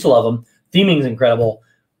Resorts. I used to love them. Theming is incredible.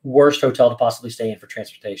 Worst hotel to possibly stay in for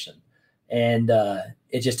transportation. And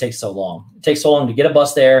it just takes so long. It takes so long to get a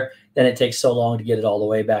bus there. Then it takes so long to get it all the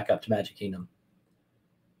way back up to Magic Kingdom.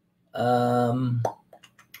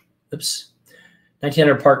 Oops.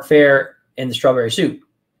 1900 Park Fare and the strawberry soup.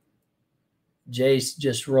 Jace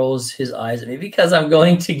just rolls his eyes at me because I'm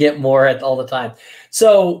going to get more all the time.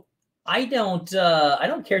 So I don't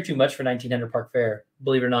care too much for 1900 Park Fare,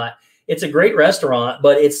 believe it or not. It's a great restaurant,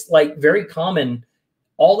 but it's like very common.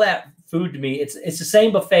 All that food to me, it's the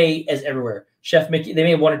same buffet as everywhere. Chef Mickey, they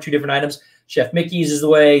may have one or two different items. Chef Mickey's is the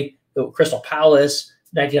way, the Crystal Palace,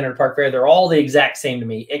 1900 Park Fare, they're all the exact same to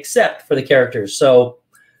me, except for the characters. So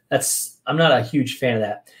I'm not a huge fan of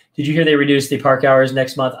that. Did you hear they reduced the park hours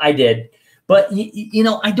next month? I did. But, you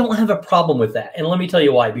know, I don't have a problem with that. And let me tell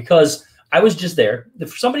you why. Because I was just there.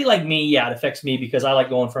 For somebody like me, yeah, it affects me because I like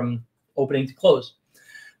going from opening to close.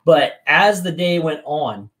 But as the day went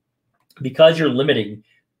on, because you're limiting,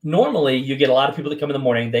 normally you get a lot of people that come in the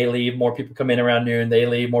morning. They leave. More people come in around noon. They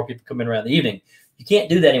leave. More people come in around the evening. You can't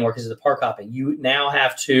do that anymore because of the park hopping. You now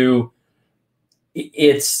have to –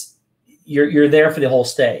 you're there for the whole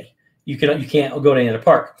stay. You can't go to any other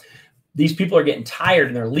park. These people are getting tired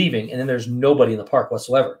and they're leaving, and then there's nobody in the park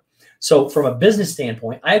whatsoever. So from a business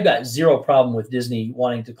standpoint, I've got zero problem with Disney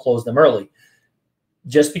wanting to close them early,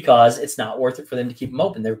 just because it's not worth it for them to keep them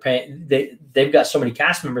open. They've got so many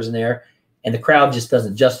cast members in there, and the crowd just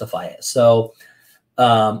doesn't justify it. So,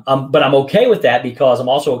 but I'm okay with that because I'm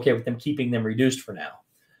also okay with them keeping them reduced for now.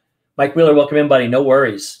 Mike Wheeler, welcome in, buddy. No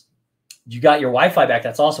worries. You got your Wi-Fi back.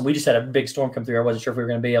 That's awesome. We just had a big storm come through. I wasn't sure if we were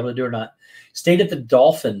going to be able to do it or not. Stayed at the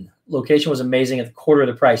Dolphin. Location was amazing at the quarter of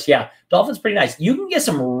the price. Yeah, Dolphin's pretty nice. You can get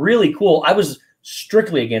some really cool. I was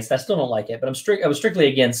strictly against. I still don't like it, but I was strictly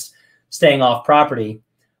against staying off property.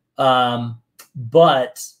 But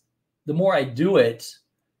the more I do it,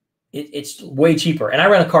 it's way cheaper. And I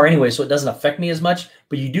rent a car anyway, so it doesn't affect me as much.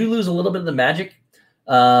 But you do lose a little bit of the magic.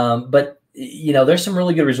 But you know, there's some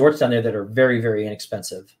really good resorts down there that are very, very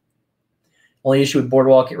inexpensive. Only issue with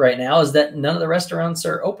Boardwalk right now is that none of the restaurants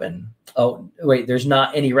are open. Oh, wait, there's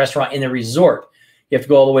not any restaurant in the resort. You have to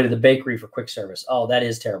go all the way to the bakery for quick service. Oh, that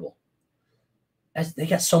is terrible. They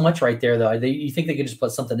got so much right there, though. You think they could just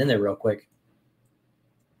put something in there real quick.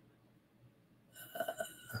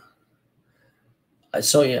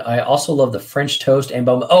 So yeah, I also love the French toast and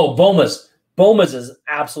Boma. Oh, Boma's. Boma's is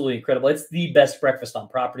absolutely incredible. It's the best breakfast on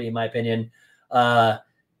property, in my opinion.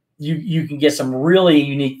 You can get some really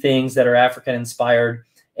unique things that are African inspired,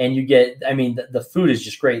 and you get, I mean, the food is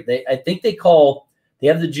just great. I think they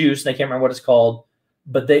have the juice, and I can't remember what it's called,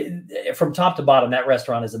 but from top to bottom, that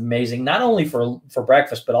restaurant is amazing. Not only for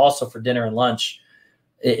breakfast, but also for dinner and lunch,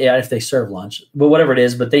 if they serve lunch, but whatever it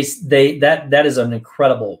is. But that is an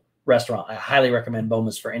incredible restaurant. I highly recommend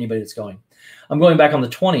Boma's for anybody that's going. I'm going back on the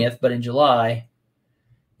 20th, but in July,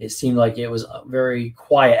 it seemed like it was very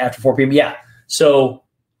quiet after 4 p.m. Yeah, so.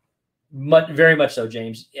 Very much so,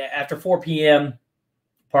 James. After 4 p.m.,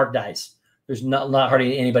 park dies. There's not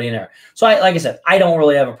hardly anybody in there. So, like I said, I don't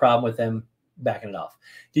really have a problem with them backing it off.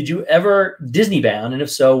 Did you ever Disney bound? And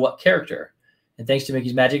if so, what character? And thanks to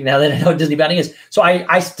Mickey's Magic, now that I know what Disney bounding is. So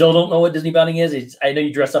I still don't know what Disney bounding is. I know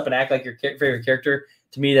you dress up and act like your favorite character.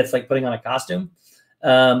 To me, that's like putting on a costume.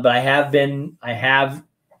 But I've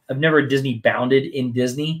never Disney bounded in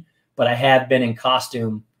Disney, but I have been in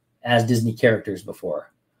costume as Disney characters before.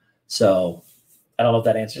 So I don't know if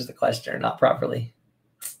that answers the question or not properly.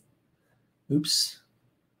 Oops.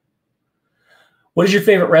 What is your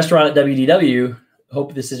favorite restaurant at WDW?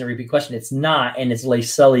 Hope this isn't a repeat question. It's not, and it's Le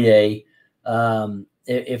Cellier.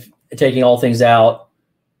 If taking all things out,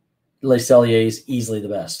 Le Cellier is easily the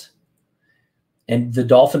best. And the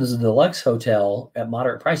Dolphin is a deluxe hotel at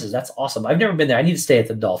moderate prices. That's awesome. I've never been there. I need to stay at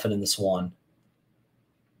the Dolphin and the Swan.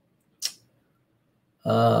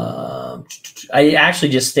 I actually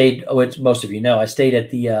just stayed, which most of you know, I stayed at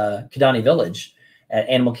the Kidani Village at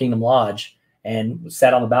Animal Kingdom Lodge and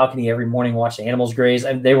sat on the balcony every morning, watched the animals graze.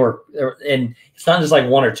 And and it's not just like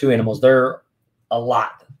one or two animals. There are a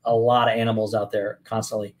lot of animals out there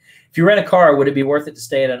constantly. If you rent a car, would it be worth it to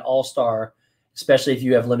stay at an All-Star, especially if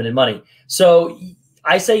you have limited money? So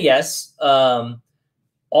I say yes.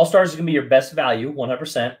 All-Stars is going to be your best value,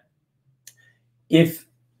 100%.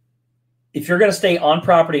 If you're going to stay on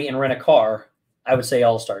property and rent a car, I would say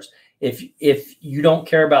All-Stars. If you don't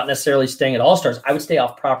care about necessarily staying at All Stars, I would stay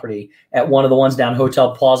off property at one of the ones down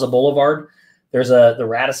Hotel Plaza Boulevard. There's the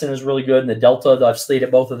Radisson is really good, and the Delta, though I've stayed at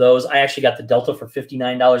both of those. I actually got the Delta for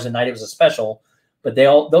 $59 a night. It was a special, but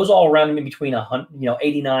those all round in between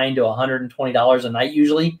 $89 to $120 a night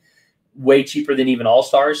usually, way cheaper than even All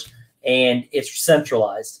Stars, and it's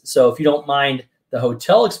centralized. So if you don't mind the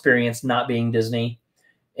hotel experience not being Disney,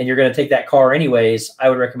 and you're going to take that car anyways, I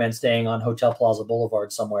would recommend staying on Hotel Plaza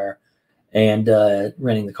Boulevard somewhere and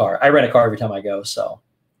renting the car. I rent a car every time I go, so.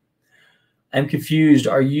 I'm confused.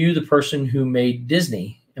 Are you the person who made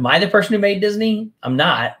Disney? Am I the person who made Disney? I'm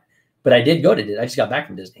not, but I did go to Disney. I just got back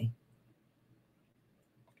from Disney.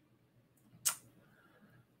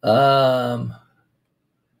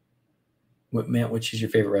 Which is your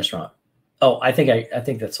favorite restaurant? Oh, I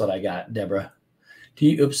think that's what I got, Deborah.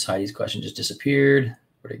 Oops, Heidi's question just disappeared.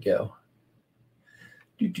 Where'd it go?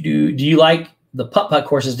 Do you like the putt-putt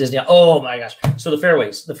courses Disney? Oh my gosh. So the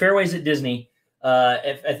fairways at Disney,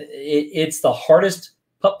 it's the hardest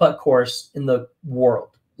putt-putt course in the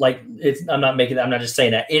world. Like I'm not just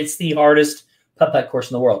saying that. It's the hardest putt-putt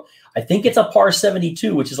course in the world. I think it's a par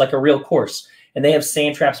 72, which is like a real course. And they have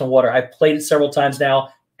sand traps and water. I've played it several times now.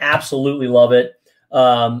 Absolutely love it.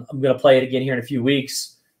 I'm going to play it again here in a few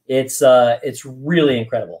weeks. It's really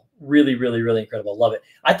incredible. Really, really, really incredible. Love it.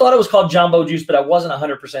 I thought it was called Jumbo Juice, but I wasn't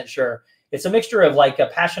 100% sure. It's a mixture of like a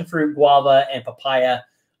passion fruit, guava, and papaya,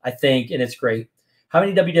 I think, and it's great. How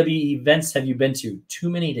many WWE events have you been to?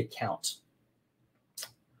 Too many to count.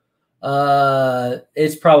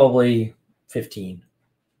 It's probably 15.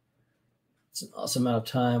 It's an awesome amount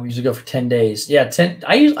of time. We usually go for 10 days. Yeah, 10.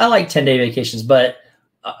 I like 10-day vacations, but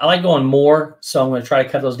I like going more, so I'm going to try to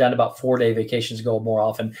cut those down to about 4-day vacations, go more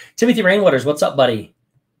often. Timothy Rainwaters, what's up, buddy?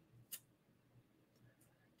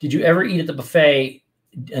 Did you ever eat at the buffet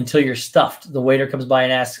until you're stuffed? The waiter comes by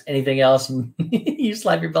and asks anything else, and you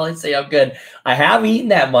slap your belly and say, I'm good. I have eaten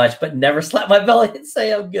that much, but never slapped my belly and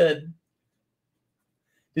say I'm good.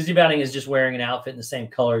 Disney bounding is just wearing an outfit in the same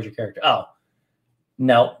color as your character. Oh,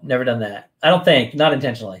 no, never done that. I don't think, not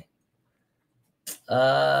intentionally.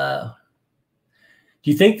 Do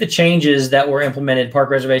you think the changes that were implemented, park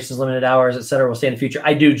reservations, limited hours, et cetera, will stay in the future?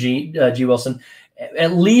 I do, G Wilson.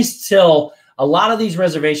 At least till a lot of these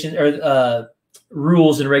reservations or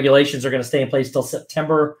rules and regulations are going to stay in place till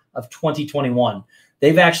September of 2021.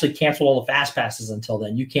 They've actually canceled all the fast passes until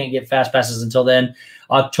then. You can't get fast passes until then.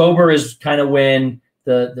 October is kind of when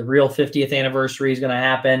the real 50th anniversary is going to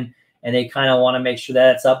happen, and they kind of want to make sure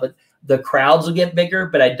that it's up. But the crowds will get bigger,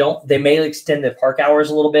 but they may extend the park hours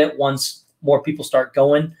a little bit once more people start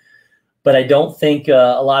going. But I don't think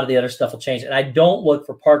a lot of the other stuff will change. And I don't look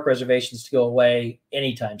for park reservations to go away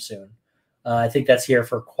anytime soon. I think that's here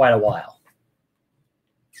for quite a while.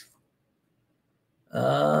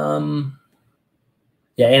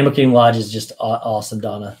 Yeah, Animal Kingdom Lodge is just awesome,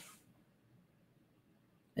 Donna.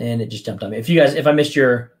 And it just jumped on me. If I missed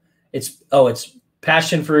it's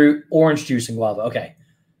passion fruit, orange juice, and guava. Okay.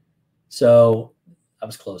 So I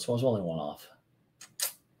was close. I was only one off.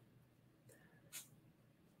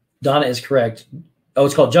 Donna is correct. Oh,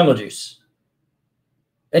 it's called Jungle Juice.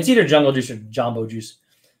 It's either Jungle Juice or Jumbo Juice.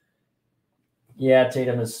 Yeah,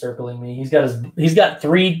 Tatum is circling me. He's got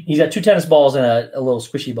 2 tennis balls and a little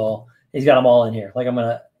squishy ball. He's got them all in here. Like I'm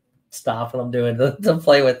gonna stop what I'm doing to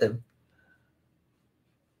play with him.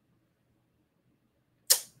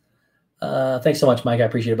 Thanks so much, Mike. I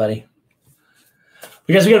appreciate it, buddy.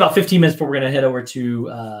 Because we got about 15 minutes before we're gonna head over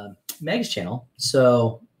to Meg's channel.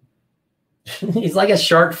 So he's like a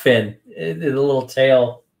shark fin, the little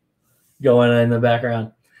tail going in the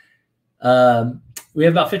background. We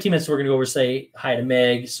have about 15 minutes, so we're going to go over and say hi to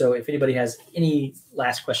Meg. So if anybody has any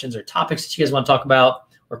last questions or topics that you guys want to talk about,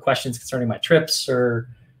 or questions concerning my trips, or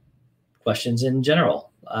questions in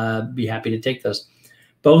general, I'd be happy to take those.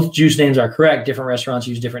 Both juice names are correct. Different restaurants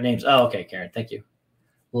use different names. Oh, okay, Karen. Thank you.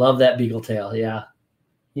 Love that beagle tail. Yeah.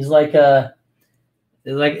 He's like Ryan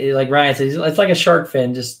said, it's like a shark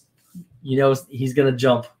fin. Just, he's going to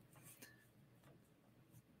jump.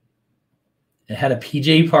 It had a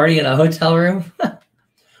PJ party in a hotel room.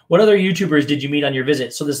 What other YouTubers did you meet on your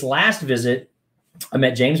visit? So this last visit, I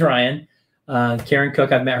met James Ryan, Karen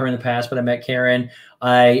Cook. I've met her in the past, but I met Karen.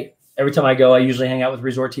 Every time I go, I usually hang out with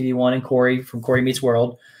Resort TV 1 and Corey from Corey Meets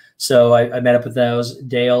World. So I met up with those.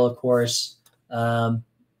 Dale, of course. And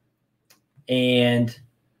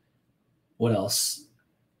what else?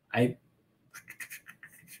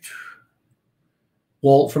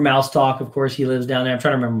 Well, from Mouse Talk, of course, he lives down there. I'm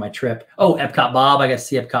trying to remember my trip. Oh, Epcot Bob. I got to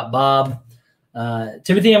see Epcot Bob.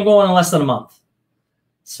 Timothy, I'm going in less than a month.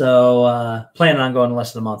 So planning on going in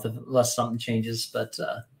less than a month unless something changes. But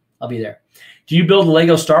I'll be there. Do you build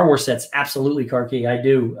Lego Star Wars sets? Absolutely, Karki. I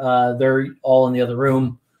do. They're all in the other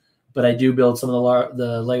room, but I do build some of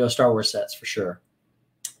the Lego Star Wars sets for sure.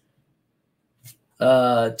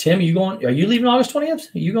 Tim, you going? Are you leaving August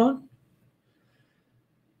 20th? Are you going?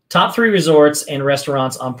 Top 3 resorts and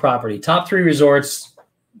restaurants on property. Top 3 resorts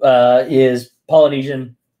is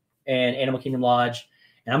Polynesian and Animal Kingdom Lodge.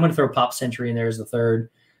 And I'm going to throw Pop Century in there as the third.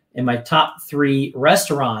 And my top 3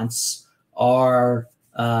 restaurants are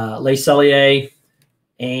Le Cellier,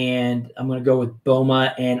 and I'm going to go with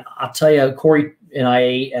Boma. And I'll tell you, Corey and I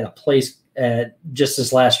ate at a place just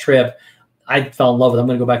this last trip. I fell in love with it. I'm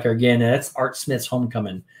going to go back there again. And that's Art Smith's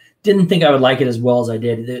Homecoming. Didn't think I would like it as well as I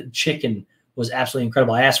did. The chicken was absolutely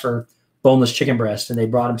incredible. I asked for boneless chicken breast, and they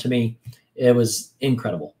brought them to me. It was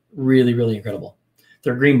incredible. Really, really incredible.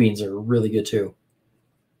 Their green beans are really good too.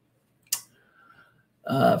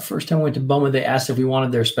 First time I went to Boma, they asked if we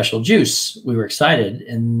wanted their special juice. We were excited,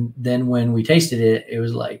 and then when we tasted it, it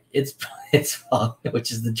was like it's fog,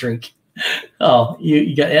 which is the drink. Oh,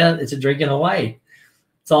 you got it's a drink in Hawaii.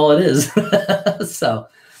 That's all it is. So,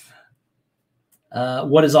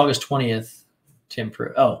 what is August 20th? Tim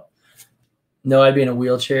Prue. Oh, no, I'd be in a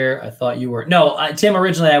wheelchair. I thought you were. No, Tim.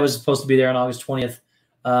 Originally, I was supposed to be there on August 20th.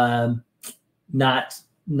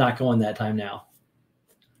 Not going that time now.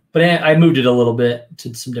 But I moved it a little bit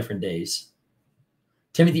to some different days.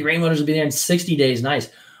 Timothy Rainwaters will be there in 60 days. Nice.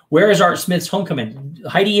 Where is Art Smith's Homecoming?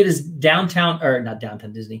 Heidi, it is downtown, or not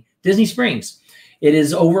downtown Disney Springs. It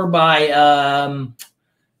is over by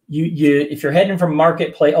if you're heading from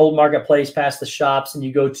Old Marketplace past the shops, and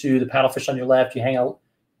you go to the Paddlefish on your left, you hang out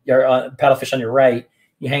your Paddlefish on your right,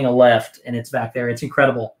 you hang a left, and it's back there. It's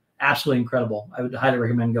incredible. Absolutely incredible. I would highly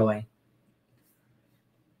recommend going.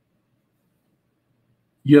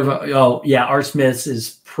 You have Art Smith's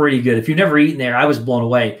is pretty good. If you've never eaten there, I was blown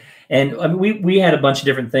away. And I mean, we had a bunch of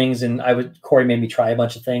different things, and Corey made me try a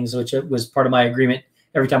bunch of things, which was part of my agreement.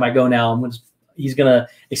 Every time I go now, he said,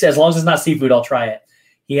 as long as it's not seafood, I'll try it.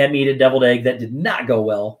 He had me eat a deviled egg that did not go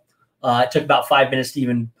well. It took about 5 minutes to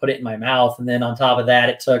even put it in my mouth. And then on top of that,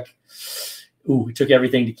 it took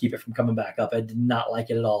everything to keep it from coming back up. I did not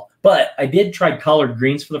like it at all. But I did try collard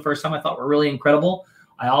greens for the first time. I thought were really incredible.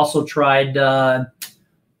 I also tried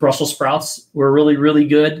Brussels sprouts were really, really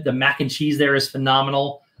good. The mac and cheese there is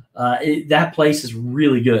phenomenal. That place is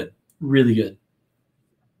really good. Really good.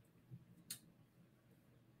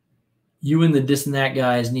 You and the this and that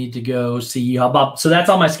guys need to go see Bob. So that's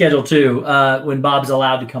on my schedule too. When Bob's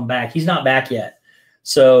allowed to come back, he's not back yet.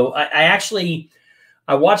 So I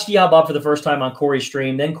watched Bob for the first time on Corey's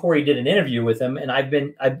stream. Then Corey did an interview with him, and I've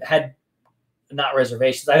had not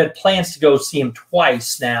reservations. I had plans to go see him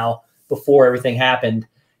twice now before everything happened,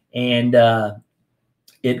 and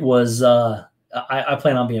it was. I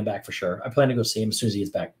plan on being back for sure. I plan to go see him as soon as he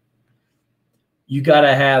gets back. You got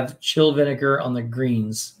to have chill vinegar on the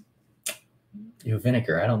greens.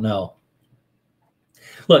 Vinegar, I don't know.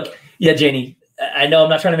 Look, yeah, Janie, I know I'm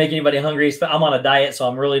not trying to make anybody hungry. I'm on a diet, so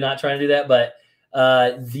I'm really not trying to do that. But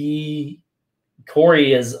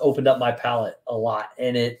Corey has opened up my palate a lot,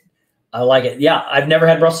 and I like it. Yeah, I've never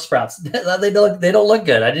had Brussels sprouts. They don't look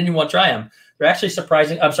good. I didn't even want to try them. They're actually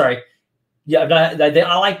surprising. I'm sorry. Yeah,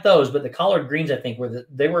 I like those, but the collard greens, I think,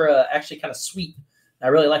 they were actually kind of sweet. I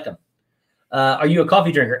really liked them. Are you a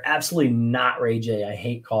coffee drinker? Absolutely not, Ray J. I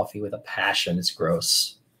hate coffee with a passion. It's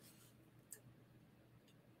gross.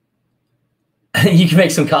 You can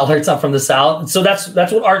make some collards. I'm from the South. So that's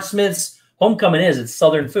what Art Smith's Homecoming is. It's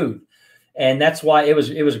Southern food. And that's why it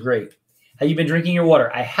was great. Have you been drinking your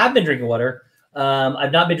water? I have been drinking water.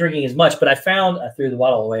 I've not been drinking as much, but I threw the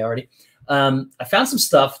bottle away already. I found some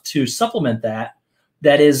stuff to supplement that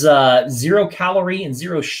is 0 calorie and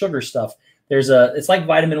 0 sugar stuff. It's like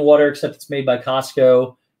vitamin water, except it's made by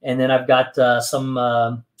Costco. And then I've got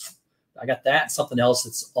I got that, something else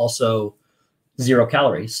that's also 0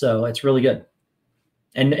 calories. So it's really good.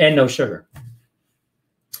 And no sugar.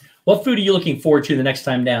 What food are you looking forward to the next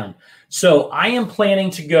time down? So I am planning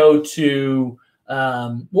to go to,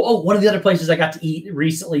 one of the other places I got to eat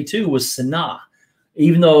recently too was Sanaa.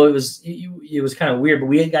 Even though it was kind of weird, but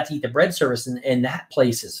we got to eat the bread service, and that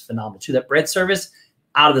place is phenomenal too. That bread service,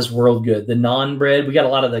 out of this world good. The naan bread, we got a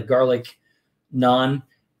lot of the garlic naan.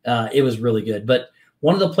 It was really good. But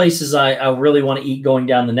one of the places I really want to eat going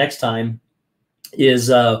down the next time is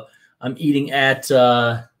I'm eating at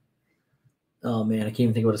oh man, I can't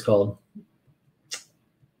even think of what it's called.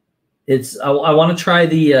 I want to try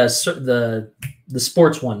the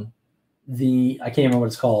sports one. I can't remember what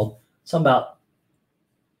it's called. Something about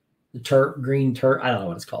the green turret. I don't know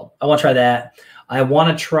what it's called. I want to try that. I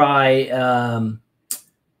want to try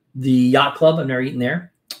the Yacht Club. I've never eaten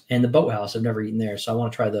there. and the Boathouse. I've never eaten there, so I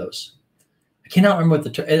want to try those. I cannot remember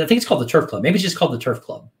what I think it's called the Turf Club. Maybe it's just called the Turf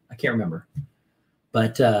Club. I can't remember.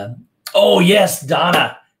 But oh yes,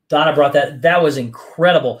 Donna brought that. That was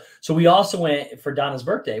incredible. So we also went for Donna's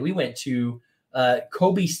birthday. We went to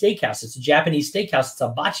Kobe Steakhouse. It's a Japanese steakhouse. It's a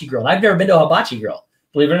hibachi grill. I've never been to a hibachi grill.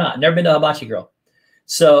 Believe it or not, never been to a hibachi grill.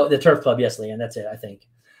 So the Turf Club, yes, Leanne, that's it, I think.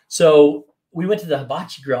 So we went to the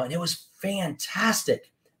hibachi grill, and it was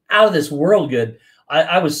fantastic, out of this world good.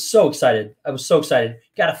 I was so excited. I was so excited.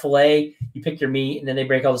 Got a filet. You pick your meat, and then they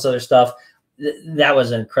break all this other stuff. That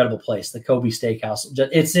was an incredible place, the Kobe Steakhouse.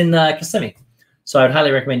 It's in Kissimmee, so I would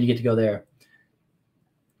highly recommend you get to go there.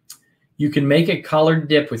 You can make a collard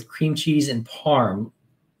dip with cream cheese and parm.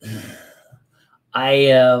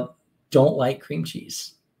 I don't like cream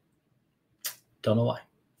cheese. Don't know why.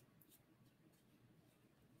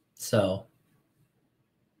 So,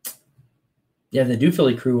 yeah, the Do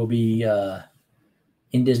Philly crew will be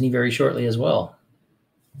in Disney very shortly as well.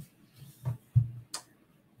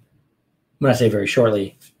 When I say very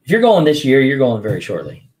shortly, if you're going this year, you're going very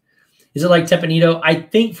shortly. Is it like Tepanito? I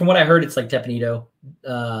think from what I heard, it's like Tepanito.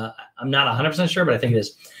 I'm not 100% sure, but I think it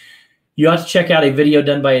is. You ought to check out a video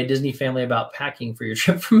done by a Disney family about packing for your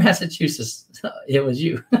trip from Massachusetts. It was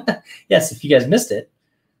you. Yes, if you guys missed it,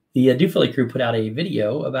 the Do Philly crew put out a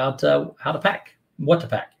video about how to pack, what to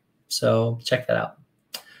pack. So check that out.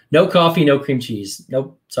 No coffee, no cream cheese.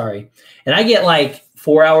 Nope, sorry. And I get like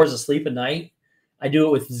 4 hours of sleep a night. I do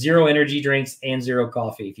it with 0 energy drinks and 0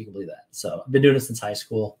 coffee, if you can believe that. So I've been doing it since high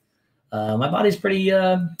school. My body's pretty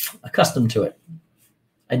accustomed to it.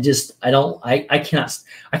 I can't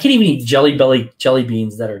even eat jelly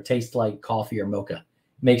beans that taste like coffee or mocha. It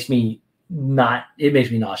makes me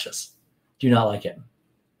nauseous. Do not like it.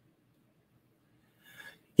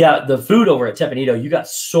 Yeah, the food over at Tepanito, you got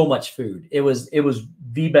so much food. It was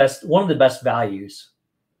the best, one of the best values,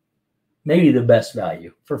 maybe the best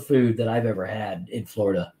value for food that I've ever had in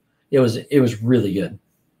Florida. It was really good.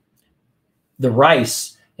 The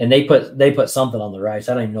rice, and they put something on the rice.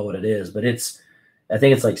 I don't even know what it is, but I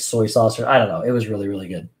think it's like soy sauce, or I don't know. It was really, really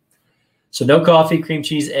good. So no coffee, cream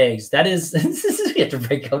cheese, eggs. That is, we have to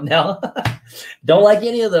break up now. Don't like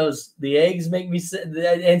any of those. The eggs make me sick,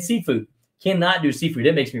 and seafood. Cannot do seafood.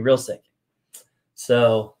 It makes me real sick.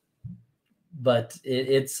 So, but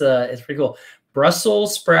it's pretty cool.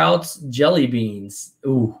 Brussels sprouts, jelly beans.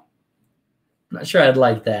 Ooh, I'm not sure I'd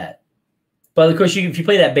like that. But of course, if you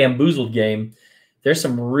play that Bamboozled game, there's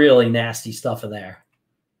some really nasty stuff in there.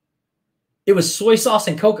 It was soy sauce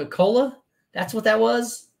and Coca-Cola. That's what that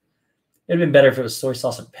was. It'd have been better if it was soy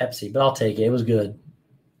sauce and Pepsi, but I'll take it. It was good.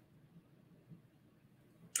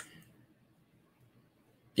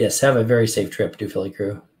 Yes, have a very safe trip, Do Philly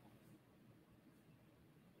crew.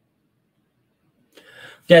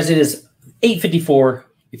 Guys, it is 8:54.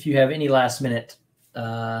 If you have any last-minute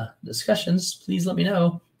discussions, please let me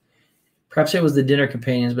know. Perhaps it was the dinner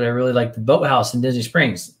companions, but I really like the Boathouse in Disney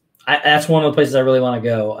Springs. That's one of the places I really want to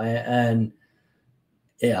go. And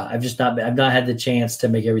yeah, I've not had the chance to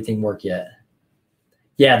make everything work yet.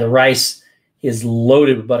 Yeah, the rice is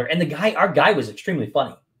loaded with butter. And our guy was extremely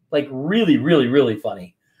funny. Like really, really, really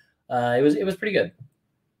funny. It was pretty good.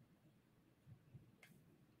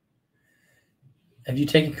 Have you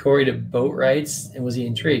taken Corey to boat rides? And was he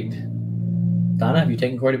intrigued? Donna, have you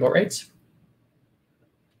taken Corey to boat rides?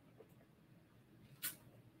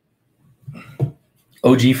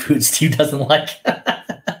 OG food Steve doesn't like.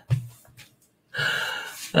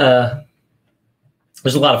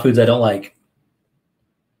 There's a lot of foods I don't like.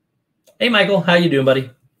 Hey, Michael, how you doing, buddy?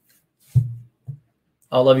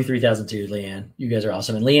 I'll love you 3002, Leanne. You guys are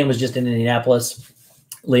awesome. And Leanne was just in Indianapolis.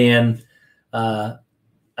 Leanne, I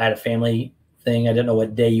had a family thing. I didn't know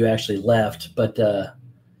what day you actually left, but I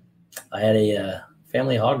had a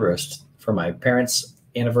family hog roast for my parents'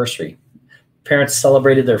 anniversary. Parents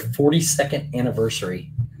celebrated their 42nd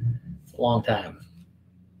anniversary. It's a long time.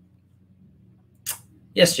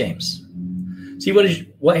 Yes, James. See,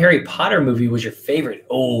 what Harry Potter movie was your favorite?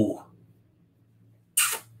 Oh,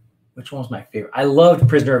 which one was my favorite? I loved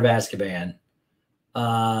Prisoner of Azkaban.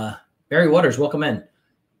 Mary Waters, welcome in.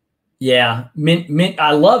 Yeah, mint.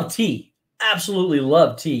 I love tea. Absolutely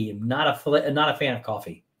love tea. I'm not a fan of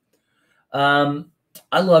coffee. I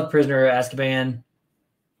love Prisoner of Azkaban.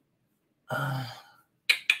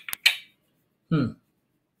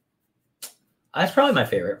 That's probably my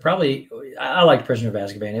favorite. Probably, I like Prisoner of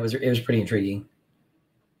Azkaban. It was pretty intriguing.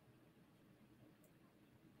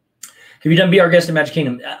 Have you done Be Our Guest in Magic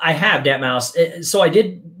Kingdom? I have, Dat Mouse. So I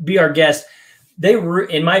did Be Our Guest.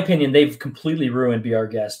 In my opinion, they've completely ruined Be Our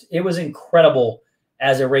Guest. It was incredible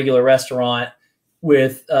as a regular restaurant.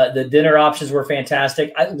 with the dinner options were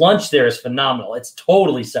fantastic. Lunch there is phenomenal. It's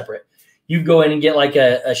totally separate. You go in and get like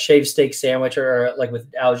a shaved steak sandwich or like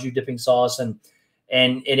with au jus dipping sauce, and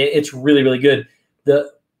it's really, really good.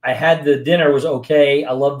 I had the dinner was okay.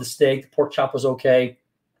 I love the steak. The pork chop was okay,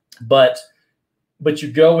 but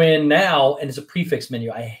you go in now and it's a prefix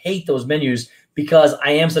menu. I hate those menus because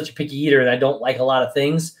I am such a picky eater and I don't like a lot of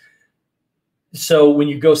things. So when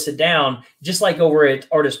you go sit down, just like over at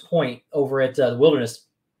Artist Point, over at the Wilderness,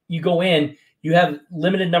 you go in, you have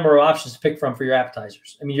limited number of options to pick from for your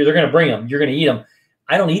appetizers. I mean, they're going to bring them. You're going to eat them.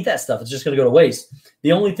 I don't eat that stuff. It's just going to go to waste.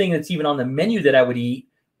 The only thing that's even on the menu that I would eat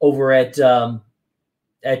over at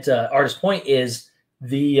Artist Point is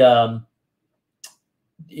the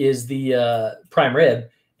prime rib,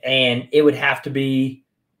 and it would have to be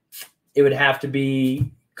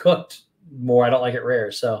cooked more. I don't like it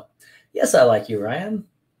rare. So yes, I like you, Ryan.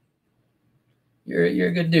 You're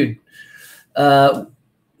a good dude.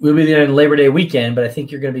 We'll be there in Labor Day weekend, but I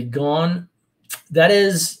think you're going to be gone. That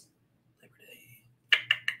is Labor Day.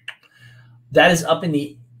 That is up in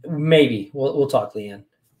the maybe. We'll talk, Leanne.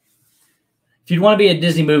 If you'd want to be a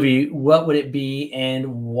Disney movie, what would it be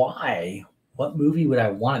and why? What movie would I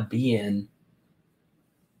want to be in?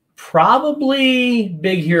 Probably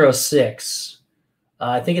Big Hero 6.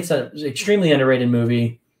 I think it's an extremely underrated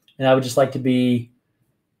movie, and I would just like to be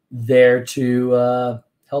there to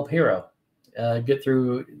help Hero get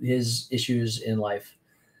through his issues in life.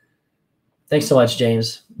 Thanks so much,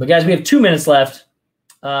 James. But guys, we have 2 minutes left.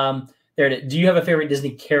 Do you have a favorite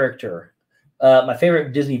Disney character? My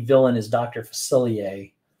favorite Disney villain is Dr.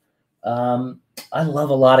 Facilier. I love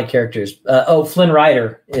a lot of characters. Flynn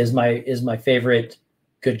Rider is my favorite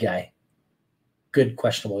good guy. Good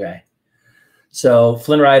questionable guy. So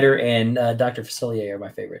Flynn Rider and Dr. Facilier are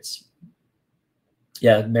my favorites.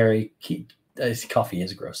 Yeah, Mary, coffee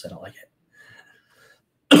is gross. I don't like it.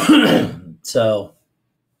 So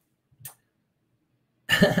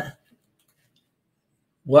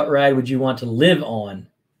what ride would you want to live on?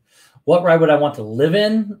 What ride would I want to live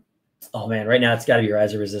in? Oh, man, right now it's got to be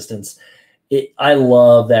Rise of Resistance. I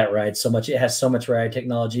love that ride so much. It has so much ride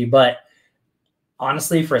technology. But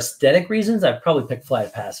honestly, for aesthetic reasons, I'd probably pick Flight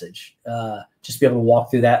of Passage. Just be able to walk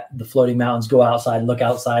through the floating mountains, go outside, look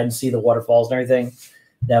outside, and see the waterfalls and everything.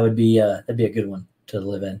 That'd be a good one to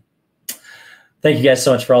live in. Thank you guys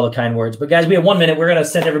so much for all the kind words. But guys, we have 1 minute. We're going to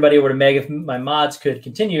send everybody over to Meg. If my mods could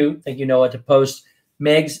continue, thank you, Noah, to post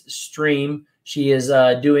Meg's stream. She is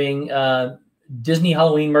doing Disney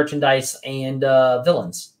Halloween merchandise and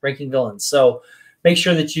villains, ranking villains. So make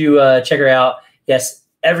sure that you check her out. Yes,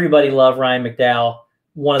 everybody love Ryan McDowell.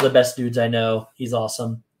 One of the best dudes I know. He's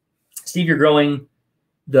awesome. Steve, you're growing,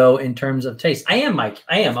 though, in terms of taste. I am, Mike.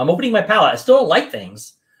 I am. I'm opening my palate. I still don't like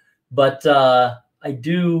things, but I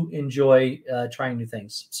do enjoy trying new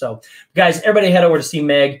things. So, guys, everybody head over to see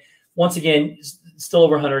Meg. Once again, still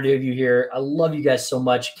over 100 of you here. I love you guys so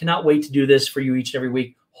much. Cannot wait to do this for you each and every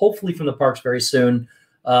week, hopefully from the parks very soon.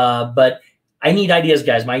 But I need ideas,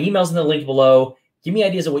 guys. My email's in the link below. Give me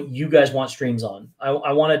ideas of what you guys want streams on.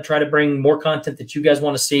 I want to try to bring more content that you guys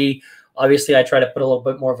want to see. Obviously, I try to put a little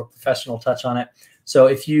bit more of a professional touch on it. So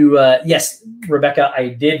if you, yes, Rebecca, I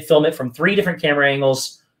did film it from 3 different camera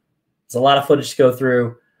angles. It's a lot of footage to go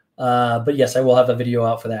through. But yes, I will have a video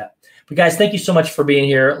out for that. But guys, thank you so much for being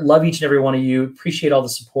here. Love each and every one of you. Appreciate all the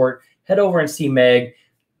support. Head over and see Meg.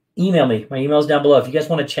 Email me. My email is down below. If you guys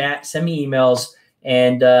want to chat, send me emails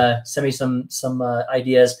and send me some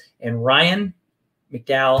ideas. And Ryan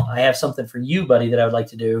McDowell, I have something for you, buddy, that I would like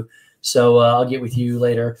to do. So I'll get with you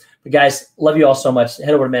later. But guys, love you all so much. Head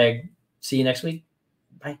over to Meg. See you next week.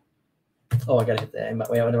 Bye. Oh, I got to hit that.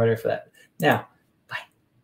 Wait, I'm ready for that. Now.